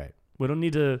things. Right. We don't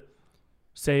need to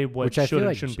say what Which I should feel and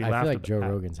like, shouldn't be I laughed feel like at. Joe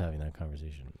Rogan's having that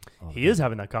conversation. He is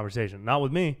having that conversation. Not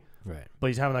with me, Right. but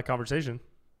he's having that conversation.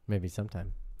 Maybe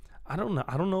sometime. I don't know.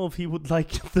 I don't know if he would like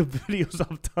the videos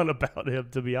I've done about him,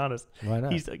 to be honest. Why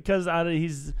not?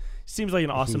 He's seems like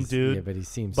an awesome dude. Yeah, but he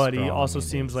seems But he strong also in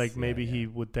seems his- like maybe yeah. he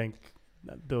would think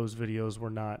that those videos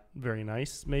were not very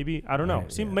nice. Maybe. I don't know.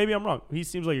 Right, yeah. Maybe I'm wrong. He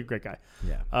seems like a great guy.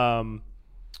 Yeah.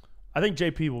 I think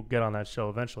JP will get on that show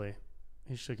eventually.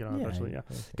 He should get on eventually, I yeah.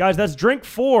 think Guys, that's drink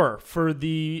 4 for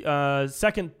the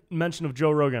second mention of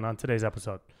Joe Rogan on today's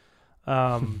episode.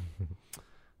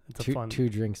 It's a fun. 2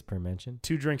 drinks per mention.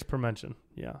 2 drinks per mention.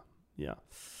 Yeah. Yeah.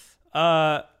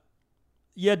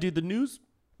 Yeah, dude, the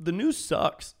news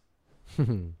sucks.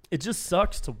 It just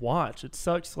sucks to watch. It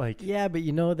sucks like Yeah, but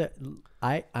you know that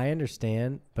I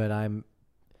understand, but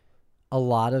a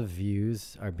lot of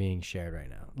views are being shared right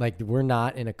now. Like we're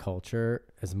not in a culture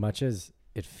as much as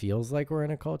it feels like we're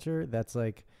in a culture that's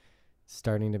like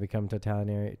starting to become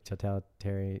totalitarian.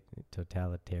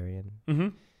 Mm-hmm.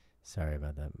 Sorry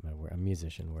about that. I'm a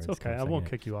musician. Words It's okay. I won't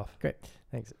kick you off. Great.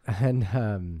 Thanks.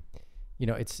 And you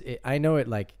know, I know it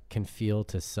like can feel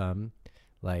to some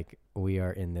like we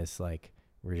are in this like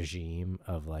regime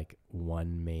of like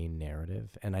one main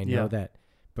narrative. And I know that,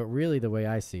 but really the way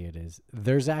I see it is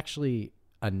there's actually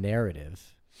a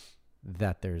narrative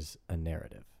that there's a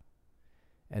narrative.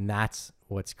 And that's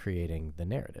what's creating the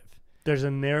narrative. There's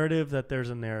a narrative that there's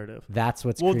a narrative. That's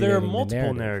what's well, creating there are the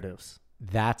multiple narrative. narratives.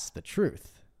 That's the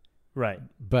truth. Right.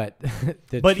 But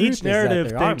but truth each is that narrative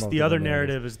there are thinks the other multiple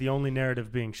narrative narratives. is the only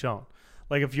narrative being shown.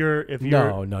 Like if you're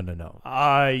No.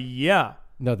 yeah.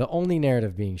 No, the only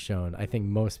narrative being shown, I think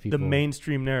most people The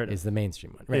mainstream narrative is the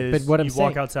mainstream one. Right. is But what I'm you saying,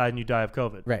 walk outside and you die of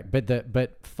COVID. right.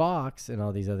 But Fox and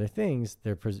all these other things,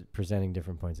 they're presenting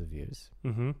different points of views.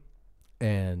 Mm-hmm.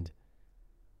 And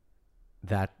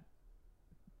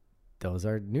those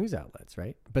are news outlets,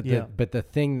 right? But the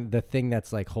thing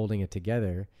that's like holding it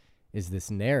together is this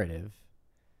narrative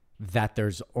that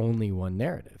there's only one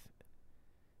narrative.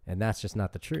 And that's just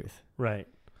not the truth. Right.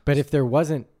 But if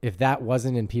that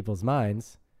wasn't in people's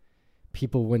minds,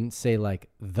 people wouldn't say like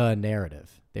the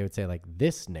narrative. They would say like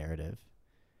this narrative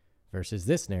versus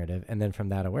this narrative. And then from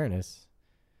that awareness,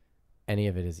 any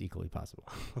of it is equally possible.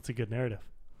 That's a good narrative.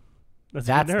 That's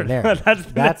The a good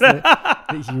narrative.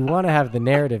 You want to have the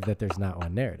narrative that there's not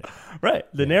one narrative. Right.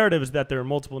 The narrative is that there are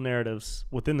multiple narratives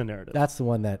within the narrative. That's the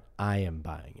one that I am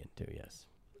buying into, yes.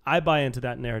 I buy into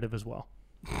that narrative as well.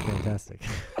 Fantastic.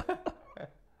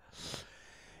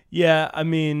 Yeah, I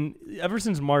mean, ever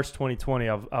since March 2020,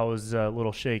 I was a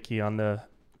little shaky on the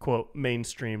quote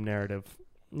mainstream narrative.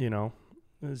 You know,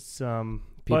 it's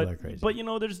People are crazy. But you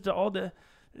know, there's all the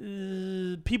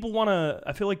people want to.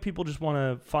 I feel like people just want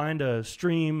to find a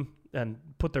stream and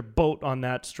put their boat on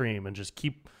that stream and just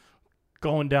keep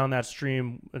going down that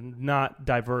stream and not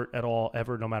divert at all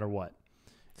ever, no matter what.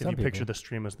 If you picture the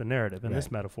stream as the narrative in this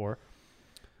metaphor.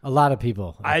 A lot of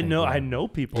people. I know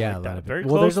people like that. Very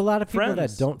close. Well, there's a lot of people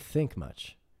friends. that don't think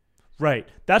much. Right.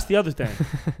 That's the other thing.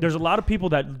 There's a lot of people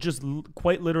that just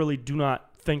quite literally do not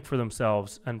think for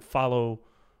themselves and follow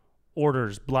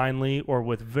orders blindly or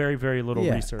with very, very little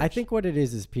research. I think what it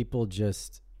is people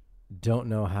just don't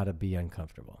know how to be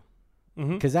uncomfortable.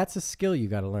 Mm-hmm. Because that's a skill you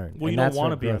got to learn. Well, and you don't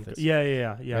want to be uncomfortable. Yeah.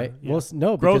 Right? Yeah. Well,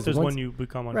 no, growth because is when you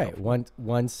become uncomfortable. Right.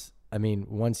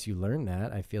 Once you learn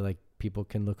that, I feel like people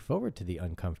can look forward to the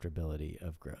uncomfortability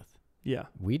of growth. Yeah.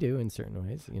 We do in certain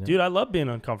ways. You know? Dude, I love being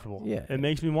uncomfortable. Yeah. It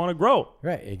makes me want to grow.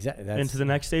 Right. Exactly. Into the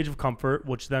next stage of comfort,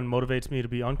 which then motivates me to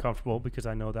be uncomfortable because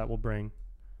I know that will bring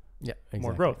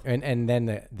more growth. And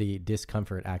then the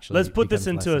discomfort actually. Let's put this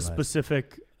becomes into a less and less.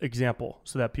 specific example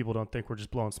so that people don't think we're just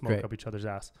blowing smoke Great. up each other's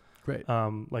ass. Great.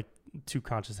 Like two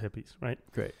conscious hippies, right?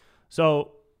 Great.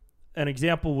 So an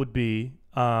example would be,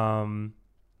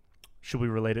 should we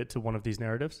relate it to one of these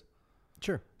narratives?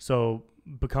 Sure. So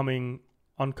becoming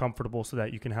uncomfortable so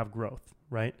that you can have growth,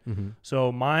 right? Mm-hmm.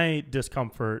 So my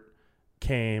discomfort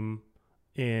came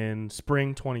in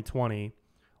spring 2020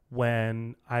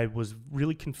 when I was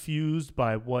really confused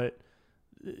by what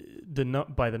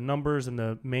by the numbers and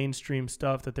the mainstream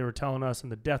stuff that they were telling us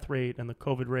and the death rate and the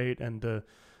COVID rate and the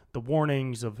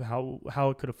warnings of how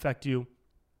it could affect you.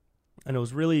 And it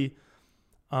was really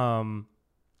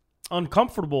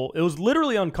uncomfortable. It was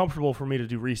literally uncomfortable for me to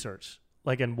do research,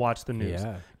 and watch the news.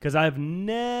 Because I've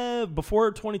never,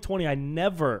 before 2020, I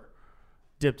never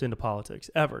dipped into politics,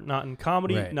 ever. Not in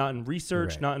comedy, not in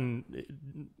research, not in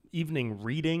evening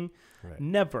reading,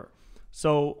 never.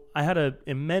 So I had an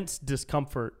immense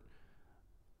discomfort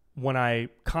when I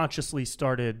consciously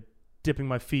started dipping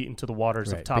my feet into the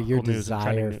waters of But topical your news and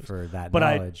trending desire news. for that But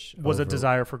knowledge was a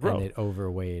desire for growth. and it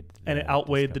overweighed And it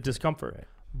outweighed the discomfort. Right.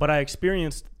 But I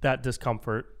experienced that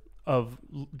discomfort of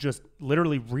just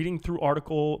literally reading through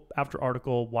article after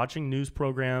article, watching news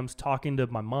programs, talking to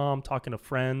my mom, talking to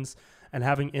friends, and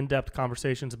having in-depth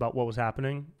conversations about what was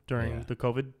happening during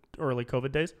the early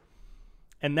COVID days.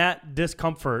 And that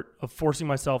discomfort of forcing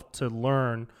myself to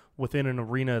learn within an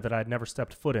arena that I'd never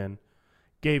stepped foot in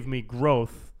gave me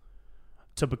growth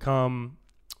to become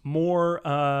more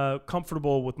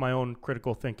comfortable with my own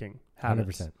critical thinking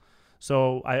habits. 100%.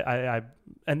 So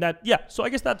so I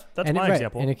guess that's and my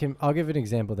example. And I'll give an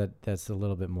example that's a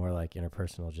little bit more like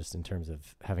interpersonal, just in terms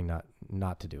of having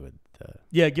not to do with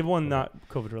the. Give one not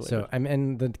COVID related. So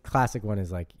and the classic one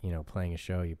is like, playing a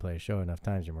show. You play a show enough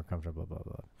times, you're more comfortable. Blah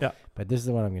blah blah. Yeah. But this is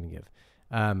the one I'm going to give,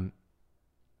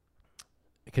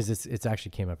 because it's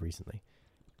actually came up recently.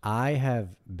 I have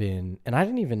been, and I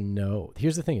didn't even know.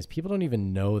 Here's the thing: is people don't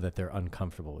even know that they're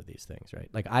uncomfortable with these things, right?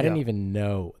 Like I didn't even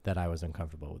know that I was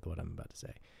uncomfortable with what I'm about to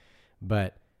say,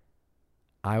 but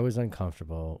I was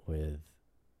uncomfortable with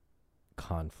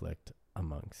conflict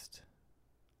amongst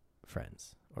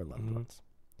friends or loved ones,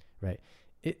 right?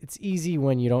 It's easy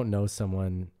when you don't know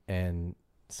someone and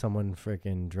someone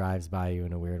freaking drives by you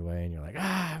in a weird way, and you're like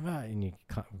and you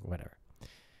whatever.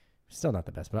 Still not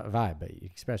the best vibe, but you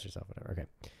express yourself, whatever. Okay.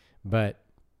 But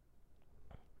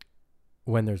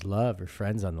when there's love or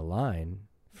friends on the line,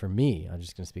 for me, I'm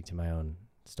just going to speak to my own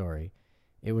story.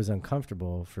 It was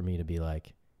uncomfortable for me to be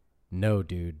like, no,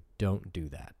 dude, don't do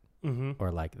that. Mm-hmm. Or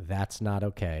like, that's not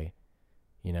okay.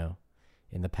 In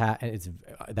the past, it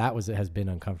has been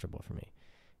uncomfortable for me.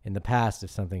 In the past,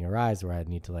 if something arises where I'd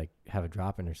need to like have a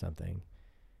drop in or something,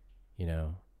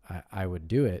 I would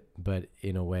do it, but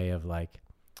in a way of like,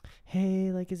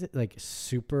 hey, like, is it like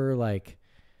super like,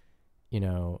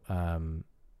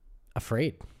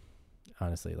 afraid,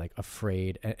 honestly, like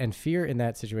afraid and fear in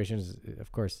that situation is,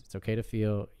 of course, it's okay to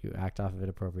feel, you act off of it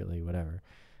appropriately, whatever.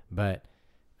 But,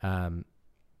 I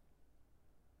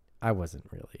wasn't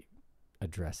really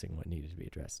addressing what needed to be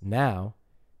addressed now.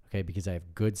 Okay. Because I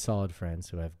have good, solid friends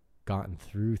who I've gotten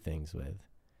through things with.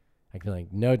 I can be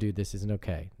like, no, dude, this isn't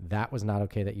okay. That was not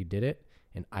okay that you did it.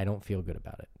 And I don't feel good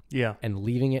about it. Yeah. And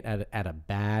leaving it at a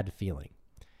bad feeling,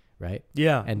 right?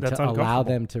 Yeah. And that's to allow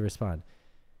them to respond,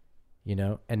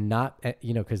 and not,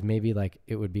 because maybe like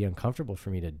it would be uncomfortable for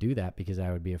me to do that because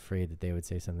I would be afraid that they would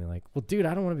say something like, well, dude,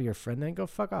 I don't want to be your friend, then go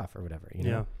fuck off or whatever,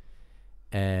 Yeah.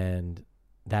 And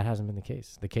that hasn't been the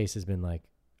case. The case has been like,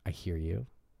 I hear you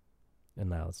and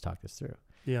now let's talk this through.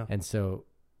 Yeah. And so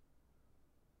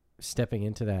stepping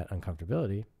into that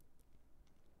uncomfortability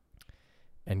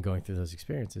and going through those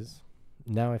experiences,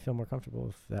 now I feel more comfortable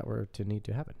if that were to need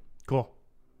to happen. Cool.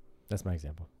 That's my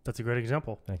example. That's a great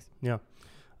example. Thanks. Yeah.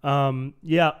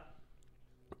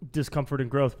 Discomfort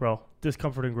and growth, bro.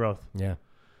 Discomfort and growth. Yeah.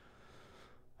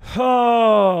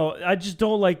 Oh, I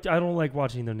don't like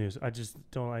watching the news. I just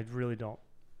don't. I really don't.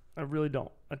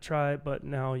 I try, but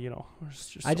now, there's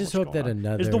just I just hope that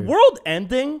Is the world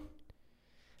ending?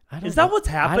 Is that what's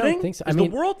happening? I don't think so. Is the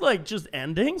world like just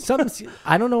ending?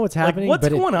 I don't know what's happening. What's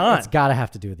but going on? It's got to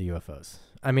have to do with the UFOs.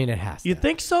 I mean, it has to. You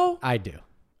think so? I do.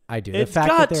 It's the fact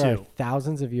got that there to. are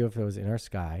thousands of UFOs in our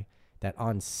sky, that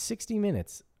on 60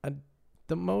 Minutes,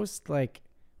 the most like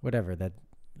whatever that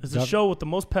is a show with the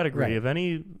most pedigree Right. of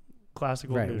any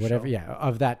classical news whatever, show. Yeah,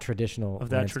 of that traditional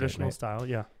right? Style,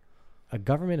 yeah. A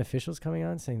government official's coming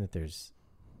on saying that there's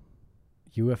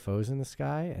UFOs in the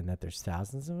sky and that there's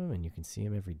thousands of them and you can see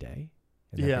them every day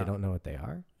and that they don't know what they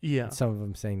are. Yeah. And some of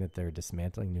them saying that they're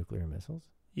dismantling nuclear missiles.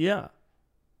 Yeah.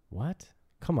 What?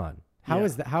 Come on. How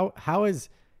is that? How is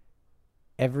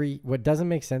what doesn't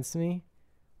make sense to me?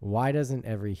 Why doesn't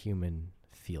every human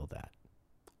feel that?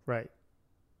 Right.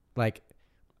 Like,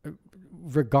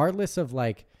 regardless of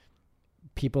like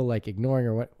people like ignoring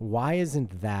or what, why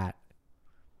isn't that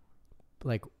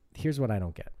like, here's what I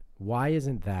don't get. Why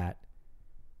isn't that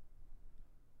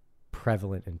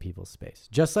prevalent in people's space?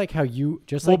 Just like how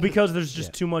because there's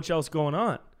just too much else going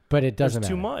on. But it doesn't There's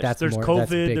too matter. much. There's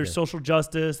COVID. There's social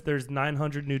justice. There's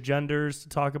 900 new genders to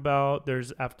talk about.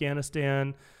 There's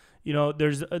Afghanistan.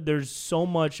 There's so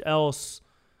much else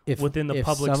within the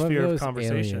public sphere of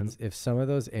conversation. If some of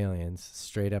those aliens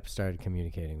straight up started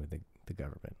communicating with the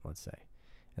government, let's say,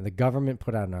 and the government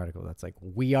put out an article that's like,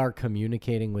 we are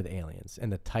communicating with aliens,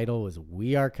 and the title was,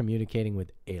 we are communicating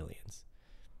with aliens,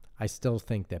 I still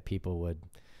think that people would.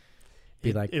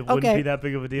 be like, it wouldn't okay. be that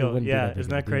big of a It deal. wouldn't be Yeah, that big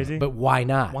isn't of a that deal. crazy? But why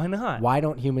not? Why not? Why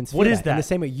don't humans feel What is that? In the that?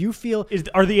 same way you feel.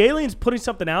 Are the aliens putting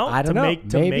something out I don't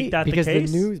to know. make that because the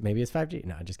case? the news, maybe it's 5G.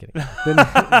 No, I'm just kidding.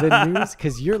 The news,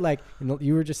 because you're like,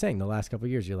 you were just saying the last couple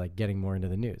of years, you're like getting more into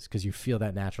the news because you feel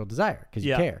that natural desire because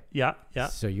you care. Yeah.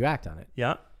 So you act on it.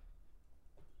 Yeah.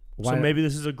 Why So not? maybe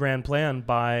this is a grand plan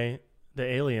by the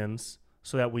aliens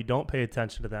so that we don't pay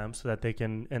attention to them so that they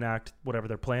can enact whatever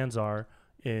their plans are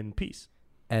in peace.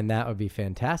 And that would be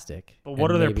fantastic. But what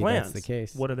And are their maybe plans? That's the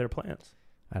case. What are their plans?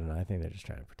 I don't know. I think they're just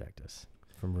trying to protect us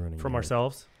from ruining From the Earth.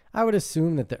 ourselves? I would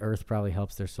assume that the Earth probably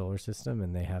helps their solar system,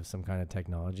 and they have some kind of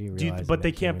technology. But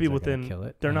they can't be within. Kill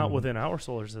it. They're not within our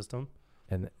solar system,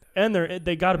 And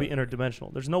they got to be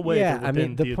interdimensional. There's no way. yeah, they're I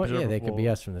mean, within the point. Yeah, they could be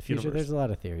observable us from the future. universe. There's a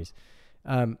lot of theories,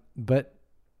 but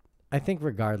I think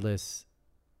regardless,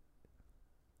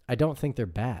 I don't think they're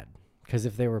bad. Because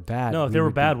if they were bad, No, if we they were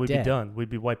would bad, be we'd dead. be done. We'd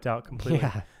be wiped out completely.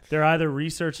 Yeah, They're either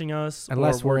researching us,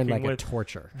 unless or we're in working like a with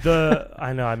torture.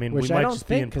 I know. I mean, Which we I might don't just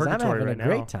be in think, because I'm purgatory having right a now.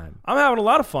 great time. I'm having a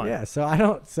lot of fun. Yeah, so I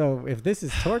don't. So if this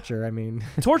is torture, I mean,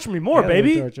 Torture me more, yeah,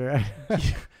 baby. Torture.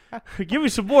 Give me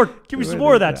some more. Give me some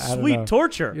more of that I don't sweet know.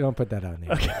 torture. You don't put that on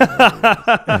there.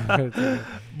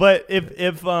 But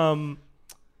if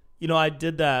I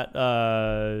did that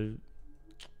The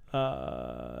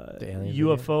alien video? I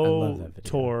love that UFO video.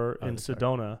 tour Oh, in that's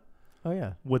Sedona Oh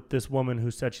yeah. with this woman who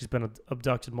said she's been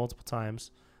abducted multiple times,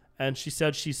 and she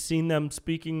said she's seen them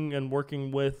speaking and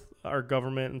working with our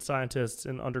government and scientists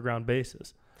in underground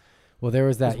bases. Well, there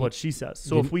was that. Is what she says.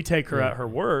 So you- if we take her yeah. at her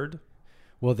word,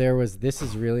 Well, there was. This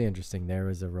is really interesting. There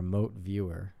was a remote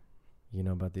viewer. You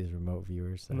know about these remote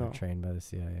viewers that No. are trained by the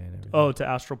CIA and everything. to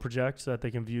astral project so that they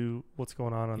can view what's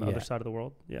going on the Yeah. other side of the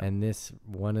world. Yeah. And this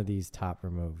one of these top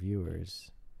remote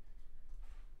viewers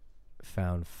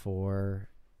found 4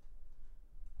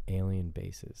 alien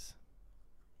bases,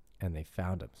 and they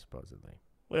found them supposedly.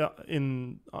 Well,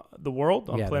 in the world,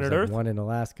 on yeah, planet there's like Earth. one in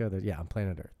Alaska. On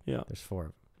planet Earth. Yeah. There's 4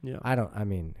 of them. Yeah. I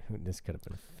mean, this could have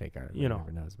been a fake article. You know.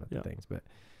 Never knows about Yeah. the things,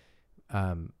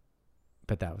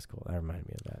 but that was cool. That reminded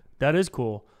me of that. That is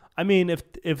cool. I mean,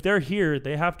 if they're here,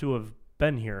 they have to have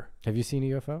been here. Have you seen a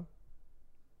UFO?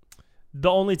 The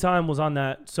only time was on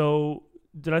that. So,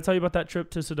 did I tell you about that trip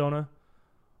to Sedona?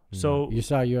 So you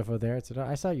saw a UFO there?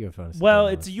 I saw a UFO. In well,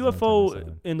 Sedona it's a once. Long time in UFO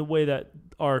Sedona. in the way that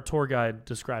our tour guide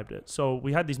described it. So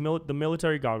we had these the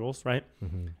military goggles, right?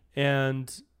 Mhm.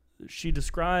 And she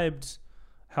described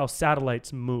how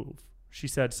satellites move. She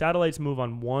said satellites move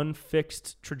on one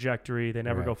fixed trajectory. They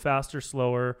never Right. go faster,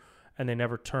 slower, and they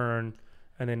never turn,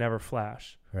 and they never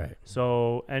flash. Right.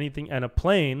 So anything, and a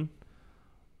plane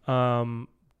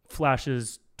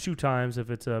flashes 2 times if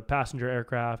it's a passenger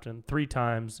aircraft and 3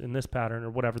 times in this pattern or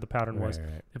whatever the pattern was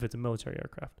Right. if it's a military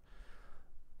aircraft.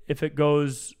 If it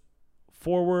goes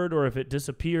forward or if it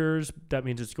disappears, that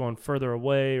means it's going further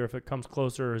away, or if it comes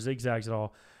closer or zigzags at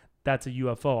all, that's a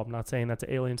UFO. I'm not saying that's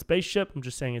an alien spaceship. I'm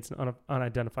just saying it's an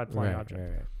unidentified flying object.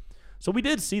 Right. So we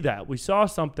did see that. We saw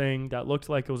something that looked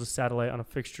like it was a satellite on a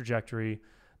fixed trajectory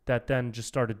that then just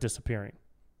started disappearing.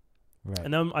 Right.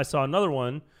 And then I saw another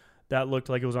one that looked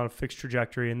like it was on a fixed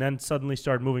trajectory and then suddenly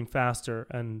started moving faster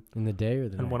and In the day or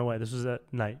the night? went away. This was at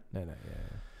night. No. Yeah.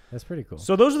 That's pretty cool.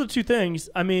 So those are the 2 things.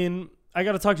 I mean, I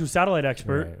got to talk to a satellite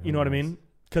expert. Right, You know what I who knows? mean?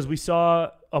 Because we saw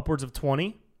upwards of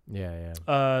 20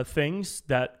 Yeah. things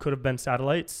that could have been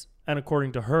satellites. And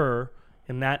according to her,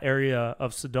 in that area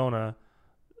of Sedona,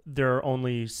 there are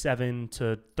only 7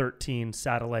 to 13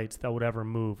 satellites that would ever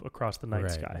move across the night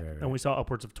Right, sky. right. And we saw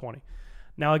upwards of 20.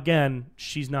 Now, again,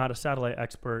 she's not a satellite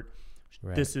expert.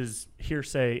 Right. This is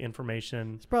hearsay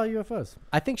information. It's probably UFOs.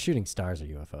 I think shooting stars are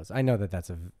UFOs. I know that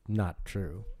that's not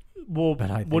true. Well,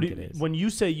 But I what think do you, it is. when you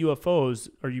say UFOs,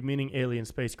 are you meaning alien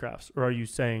spacecrafts, or are you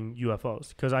saying UFOs?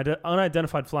 Because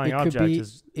unidentified flying It could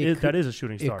object be- that is a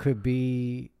shooting star. It could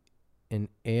be an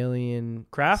alien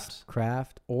Craft?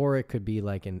 or it could be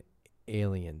like an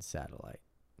alien satellite.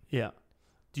 Yeah.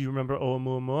 Do you remember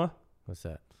Oumuamua? What's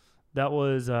that? That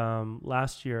was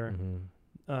last year.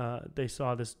 Mm-hmm. They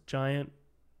saw this giant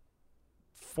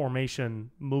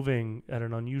formation moving at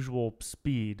an unusual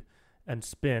speed and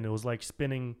spin. It was like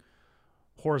spinning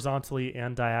horizontally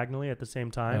and diagonally at the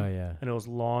same time. Oh yeah. And it was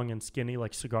long and skinny,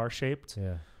 like cigar shaped.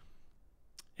 Yeah.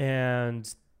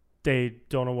 And they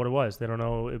don't know what it was. They don't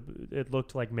know. It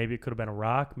looked like maybe it could have been a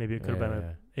rock. Maybe it could have been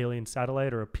an alien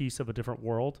satellite or a piece of a different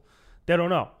world. They don't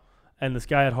know. And this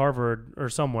guy at Harvard or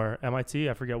somewhere, MIT,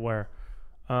 I forget where,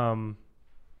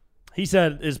 he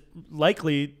said is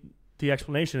likely the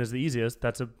explanation is the easiest.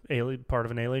 That's a part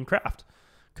of an alien craft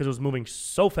because it was moving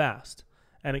so fast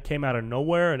and it came out of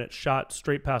nowhere and it shot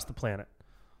straight past the planet.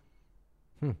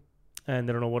 And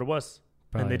they don't know what it was.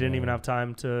 and they didn't even have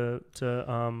time to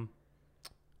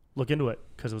look into it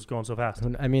because it was going so fast.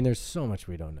 I mean, there's so much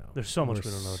we don't know. There's so much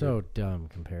we don't know. So dumb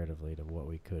comparatively to what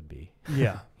we could be.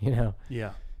 Yeah. You know?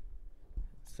 Yeah.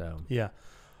 So. Yeah.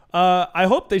 I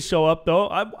hope they show up, though.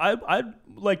 I'd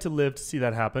like to live to see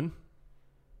that happen.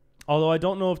 Although I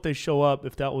don't know if they show up,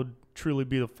 if that would truly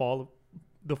be the fall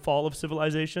of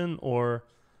civilization, or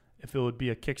if it would be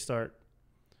a kickstart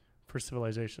for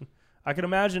civilization. I could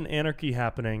imagine anarchy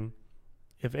happening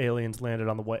if aliens landed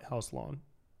on the White House lawn.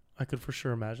 I could for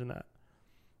sure imagine that.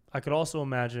 I could also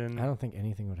imagine. I don't think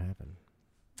anything would happen.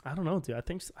 I don't know, dude. I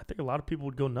think a lot of people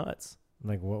would go nuts.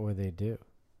 Like, what would they do?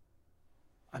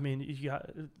 I mean, you got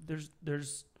there's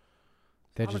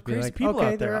They'd just be like,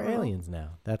 okay, there are aliens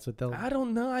now. That's what they'll. I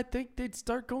don't know. I think they'd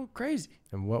start going crazy.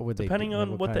 And what would they do? Depending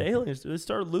on what the aliens do. They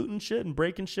start looting shit and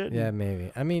breaking shit. Yeah,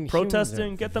 maybe. I mean,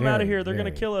 protesting, get them out of here. They're going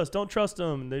to kill us. Don't trust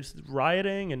them. They're just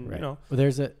rioting and, you know.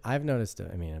 Well, I've noticed,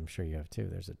 I mean, I'm sure you have too.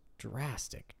 There's a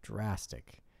drastic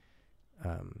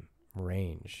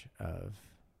range of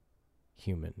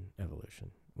human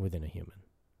evolution within a human.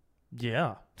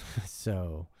 Yeah.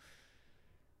 So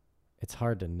it's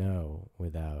hard to know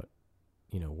without,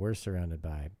 you know, we're surrounded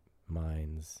by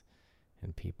minds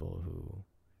and people who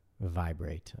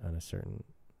vibrate in a certain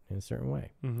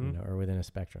way, you know, or within a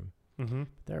spectrum. Mm-hmm.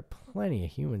 There are plenty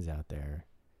of humans out there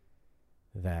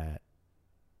that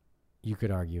you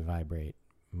could argue vibrate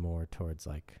more towards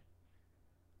like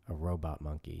a robot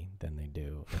monkey than they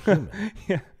do a human.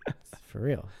 Yeah. It's for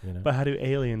real, you know. But how do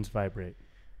aliens vibrate?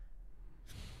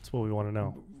 That's what we want to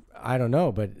know. I don't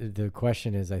know, but the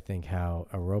question is, I think, how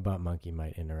a robot monkey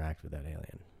might interact with that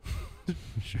alien.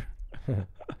 Sure.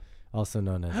 Also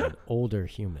known as an older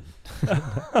human.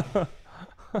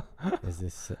 Is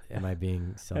this, am I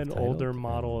being self-titled? An older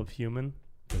model of human.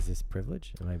 Is this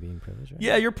privilege? Am I being privileged? Right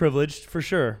Yeah, you're privileged for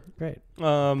sure. Great.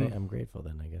 I'm grateful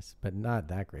then, I guess, but not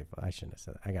that grateful. I shouldn't have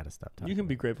said that. I got to stop talking. You can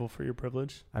be grateful for your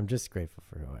privilege. I'm just grateful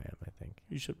for who I am, I think.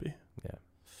 You should be. Yeah.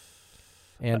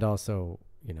 And also,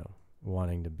 you know,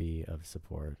 wanting to be of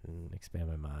support and expand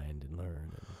my mind and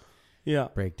learn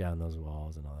and break down those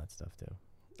walls and all that stuff too.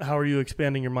 How are you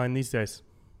expanding your mind these days?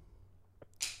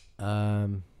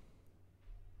 I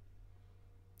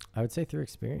would say through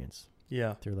experience.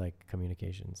 Yeah. Through like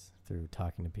communications, through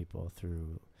talking to people,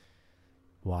 through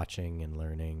watching and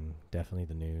learning, definitely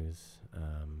the news.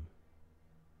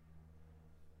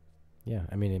 Yeah.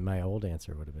 I mean, my old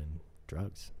answer would have been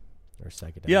drugs or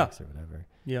psychedelics or whatever.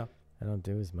 Yeah. I don't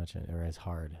do as much or as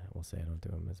hard. We'll say I don't do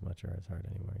them as much or as hard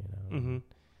anymore, you know. Mm-hmm.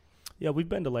 Yeah, we've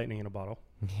been to lightning in a bottle.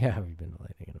 Yeah, we've been to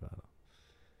lightning in a bottle.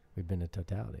 We've been to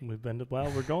totality. We've been to,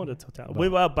 we're going to totality.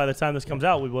 By the time this comes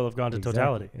out, we will have gone to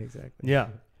totality. Exactly. Yeah.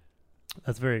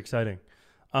 That's very exciting.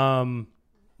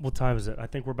 What time is it? I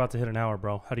think we're about to hit an hour,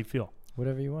 bro. How do you feel?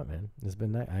 Whatever you want, man. It's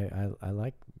been nice. I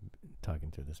like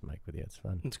talking through this mic with you. It's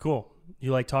fun. It's cool.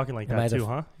 You like talking like that too,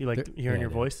 huh? You like hearing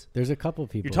your voice? There's a couple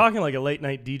people. You're talking like a late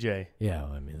night DJ. Yeah,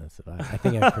 well, I mean, that's I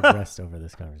think I've progressed over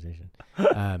this conversation.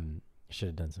 Should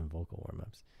have done some vocal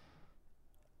warm-ups.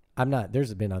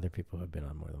 There's been other people who have been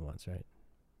on more than once, right?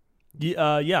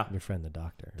 Yeah. Your friend, the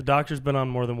doctor. The doctor's been on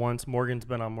more than once. Morgan's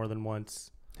been on more than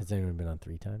once. Has anyone been on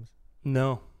 3 times?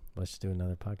 No. Let's just do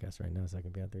another podcast right now so I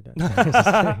can be on 3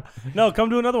 times. No, come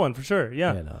do another one for sure.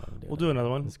 Yeah. We'll do another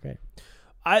one. That's great.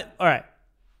 All right.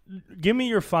 Give me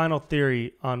your final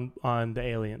theory on the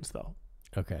aliens, though.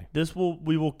 Okay.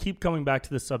 We will keep coming back to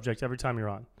this subject every time you're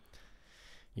on.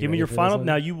 Give me your final.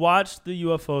 Now, you watched the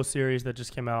UFO series that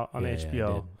just came out on HBO.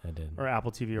 Yeah, I did. Or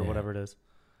Apple TV or whatever it is.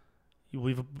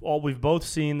 We've both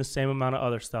seen the same amount of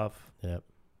other stuff. Yep.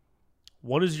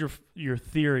 What is your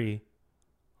theory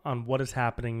on what is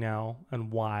happening now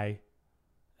and why,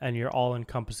 and your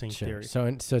all-encompassing theory?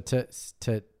 So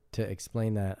to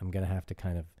explain that, I'm going to have to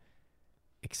kind of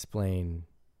explain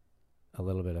a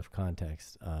little bit of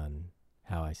context on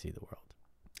how I see the world.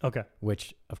 Okay.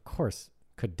 Which, of course,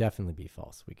 could definitely be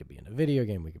false. We could be in a video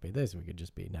game. We could be this. We could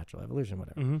just be natural evolution,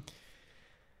 whatever. Mm-hmm.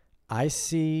 I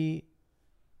see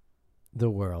the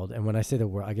world, and when I say the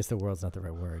world, I guess the world's not the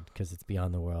right word because it's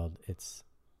beyond the world. It's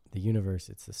the universe.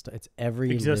 It's it's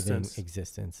every living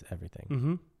existence, everything.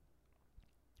 Mm-hmm.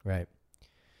 Right.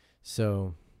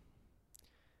 So,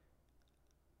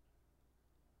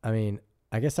 I mean,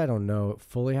 I guess I don't know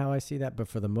fully how I see that, but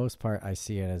for the most part, I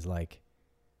see it as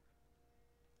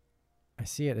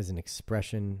an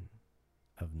expression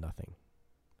of nothing.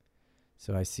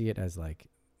 So I see it as like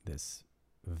this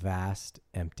vast,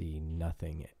 empty,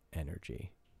 nothing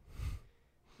energy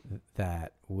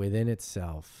that within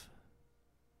itself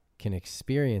can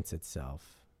experience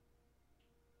itself,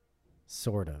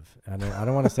 sort of. I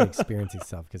don't want to say experience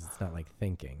itself because it's not like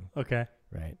thinking. Okay.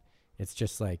 right? It's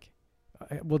just like,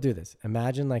 we'll do this.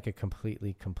 Imagine like a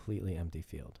completely empty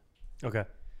field. Okay.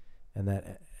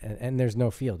 And there's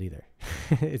no field either.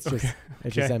 It's just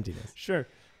emptiness. Sure.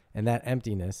 And that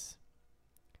emptiness,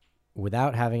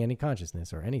 without having any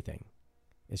consciousness or anything,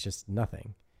 it's just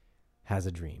nothing, has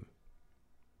a dream.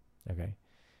 Okay.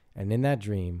 And in that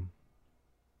dream,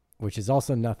 which is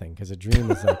also nothing, because a dream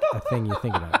is like a thing you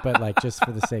think about, but like just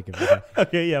for the sake of it.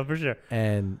 Okay, yeah, for sure.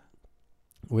 And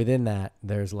within that,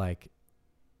 there's like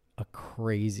a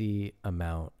crazy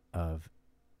amount of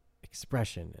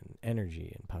expression and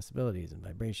energy and possibilities and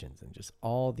vibrations and just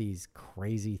all these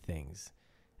crazy things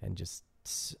and just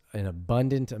an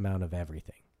abundant amount of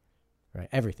everything, right?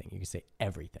 Everything. You can say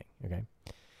everything, okay?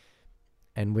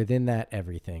 And within that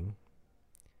everything,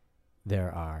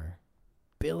 there are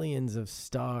billions of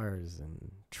stars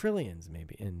and trillions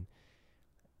maybe, and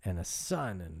a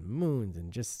sun and moons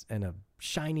and a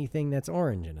shiny thing that's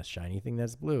orange and a shiny thing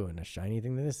that's blue and a shiny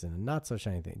thing that's this and a not so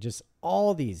shiny thing. Just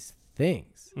all these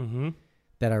things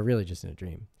that are really just in a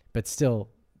dream, but still,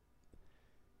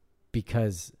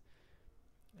 because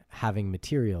having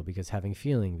material, because having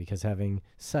feeling, because having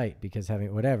sight, because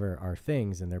having whatever are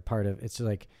things, and they're part of, it's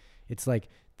like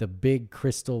the big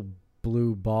crystal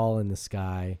blue ball in the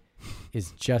sky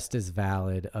is just as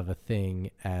valid of a thing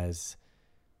as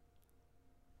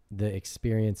the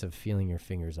experience of feeling your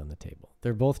fingers on the table.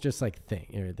 They're both just like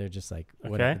they're just like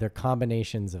whatever. They're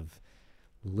combinations of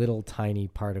little tiny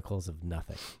particles of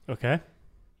nothing. Okay.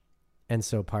 And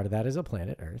so part of that is a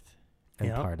planet Earth,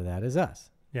 and part of that is us.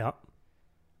 Yeah.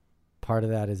 Part of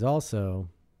that is also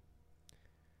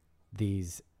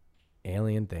these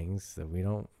alien things that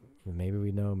maybe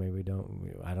we know, maybe we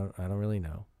don't. I don't really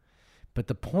know. But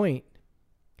the point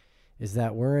is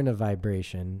that we're in a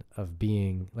vibration of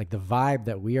being, like the vibe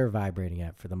that we are vibrating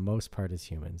at for the most part as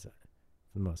humans,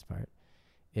 for the most part,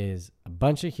 is a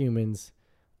bunch of humans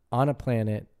on a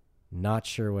planet not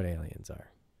sure what aliens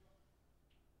are.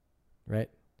 Right?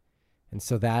 And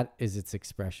so that is its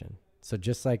expression. So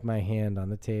just like my hand on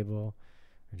the table,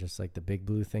 or just like the big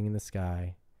blue thing in the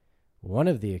sky, one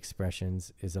of the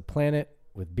expressions is a planet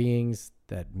with beings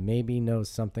that maybe know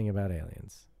something about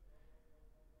aliens.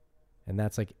 And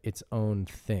that's like its own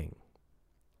thing.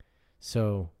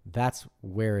 So that's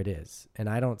where it is. And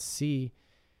I don't see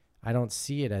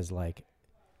it as like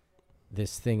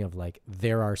this thing of like,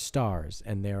 there are stars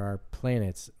and there are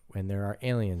planets and there are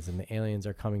aliens and the aliens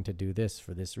are coming to do this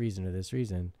for this reason or this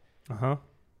reason.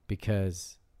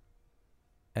 Because,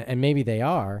 and maybe they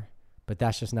are, but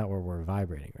that's just not where we're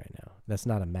vibrating right now. That's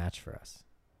not a match for us.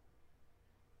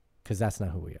 Because that's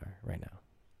not who we are right now.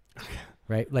 Okay.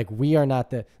 Right? Like we are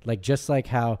not just like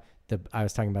how I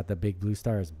was talking about the big blue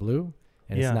star is blue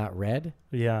and it's not red.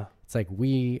 Yeah. It's like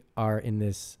we are in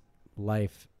this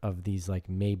life of these like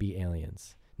maybe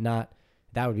aliens. Not,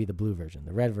 that would be the blue version.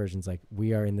 The red version's like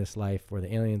we are in this life where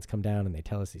the aliens come down and they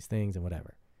tell us these things and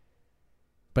whatever.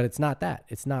 But it's not that.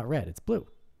 It's not red. It's blue.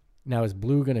 Now, is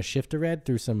blue going to shift to red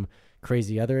through some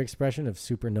crazy other expression of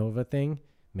supernova thing?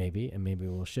 Maybe, and maybe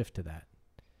we'll shift to that.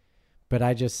 But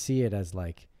I just see it as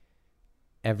like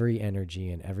every energy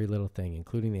and every little thing,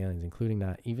 including the aliens, including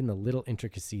not even the little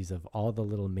intricacies of all the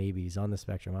little maybes on the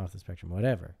spectrum, off the spectrum,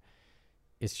 whatever.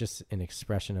 It's just an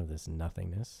expression of this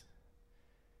nothingness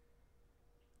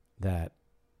that,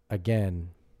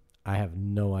 again, I have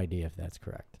no idea if that's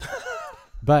correct.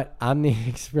 But I'm the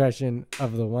expression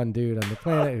of the one dude on the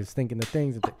planet who's thinking the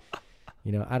things that,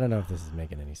 I don't know if this is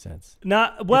making any sense.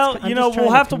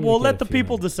 We'll let the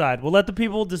people decide. We'll let the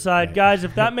people decide. Right. Guys,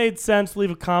 if that made sense,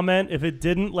 leave a comment. If it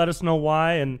didn't, let us know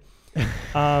why. And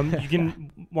why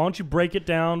don't you break it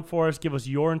down for us? Give us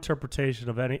your interpretation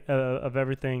of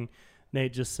everything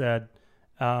Nate just said,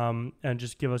 and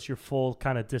just give us your full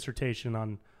kind of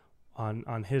dissertation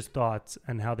on his thoughts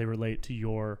and how they relate to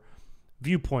your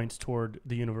viewpoints toward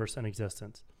the universe and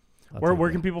existence.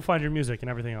 Where can people find your music and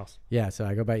everything else? Yeah, so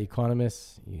I go by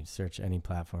Equanimous. You search any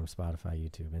platform, Spotify,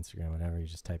 YouTube, Instagram, whatever. You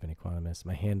just type in Equanimous.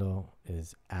 My handle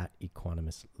is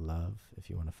 @EquanimousLove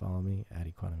if you want to follow me,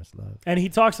 @EquanimousLove. And he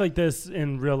talks like this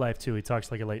in real life, too. He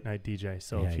talks like a late-night DJ.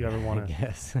 So if you ever want to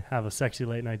have a sexy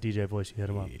late-night DJ voice, you hit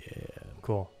him up. Yeah.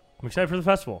 Cool. I'm excited for the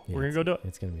festival. We're going to go do it.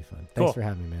 It's going to be fun. Cool. Thanks for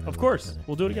having me, man. Of course.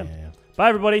 We'll do it again. Yeah. Bye,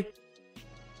 everybody.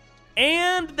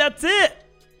 And that's it.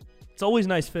 It's always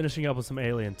nice finishing up with some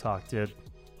alien talk, dude.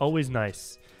 Always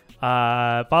nice.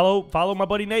 Follow my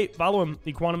buddy Nate. Follow him,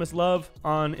 Equanimous Love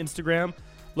on Instagram.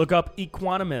 Look up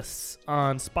Equanimous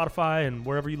on Spotify and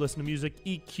wherever you listen to music.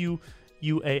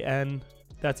 EQUAN.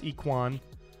 That's Equan.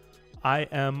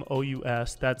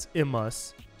 IMOUS. That's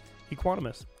Imus.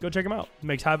 Equanimous. Go check him out. He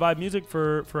makes high vibe music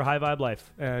for high vibe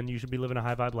life, and you should be living a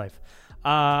high vibe life.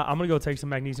 I'm going to go take some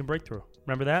Magnesium Breakthrough.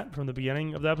 Remember that from the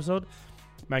beginning of the episode?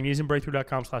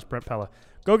 MagnesiumBreakthrough.com/Brent Pella.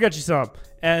 Go get you some.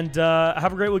 And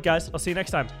have a great week, guys. I'll see you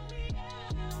next time.